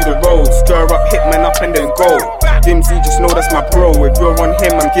when we do the roll. Stir up, hit man up and then go. Dimsy just know that's my bro. If you're on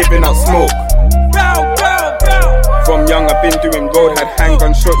him I'm giving out smoke. From young I've been doing road. Had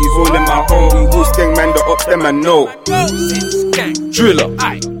handgun shotties all in my home. We all gang man the ops them I know. Driller,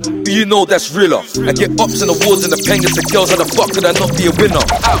 you know that's realer. I get ups and awards and the pain is the girls. How the fuck could I not be a winner?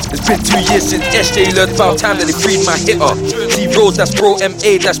 It's been 2 years since SJ learned about time that they freed my hitter. T-Rose, that's bro,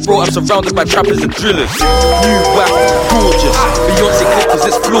 MA, that's bro. I'm surrounded by trappers and drillers. New whack, gorgeous. Beyonce clippers,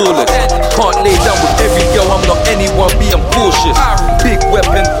 it's flawless. Can't lay down with every girl, I'm not anyone, being cautious. Big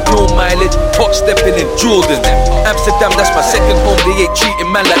weapon, no mileage, hot stepping in Jordan. Amsterdam, that's my second home. They ain't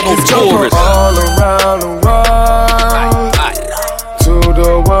treating man like no tourists. All around the world. To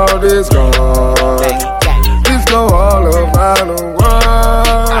the world is gone. This go all around the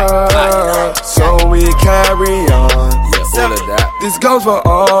world. So we carry on. This goes for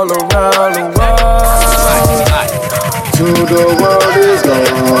all around the world. To the world is gone.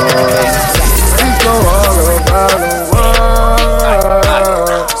 This go all around the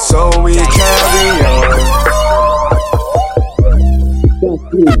world. So we carry on.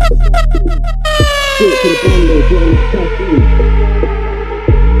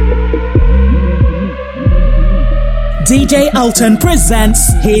 DJ Alton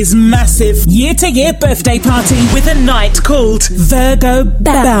presents his massive year-to-year birthday party with a night called VIRGO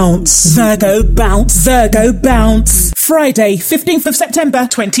Bounce. VIRGO Bounce. VIRGO Bounce. Friday, 15th of September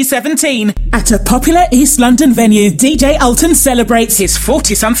 2017. At a popular East London venue, DJ Alton celebrates his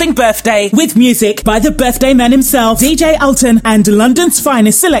 40-something birthday with music by the birthday man himself, DJ Alton, and London's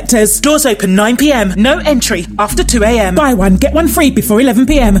finest selectors. Doors open 9 p.m. No entry after 2 a.m. Buy one, get one free before 11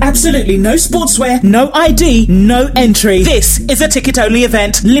 p.m. Absolutely no sportswear, no ID, no entry. This is a ticket-only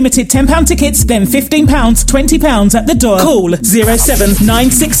event. Limited £10 tickets, then £15, £20 at the door. Call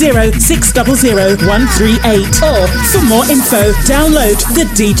 07960 600 138. Or for more info, download the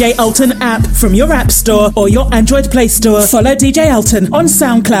DJ Alton app from your app store or your Android Play Store. Follow DJ Alton on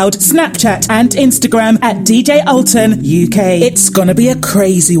SoundCloud, Snapchat and Instagram at DJ Alton UK. It's gonna be a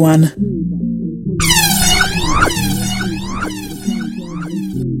crazy one.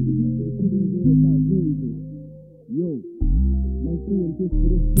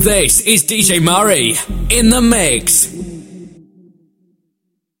 This is DJ Murray in the mix.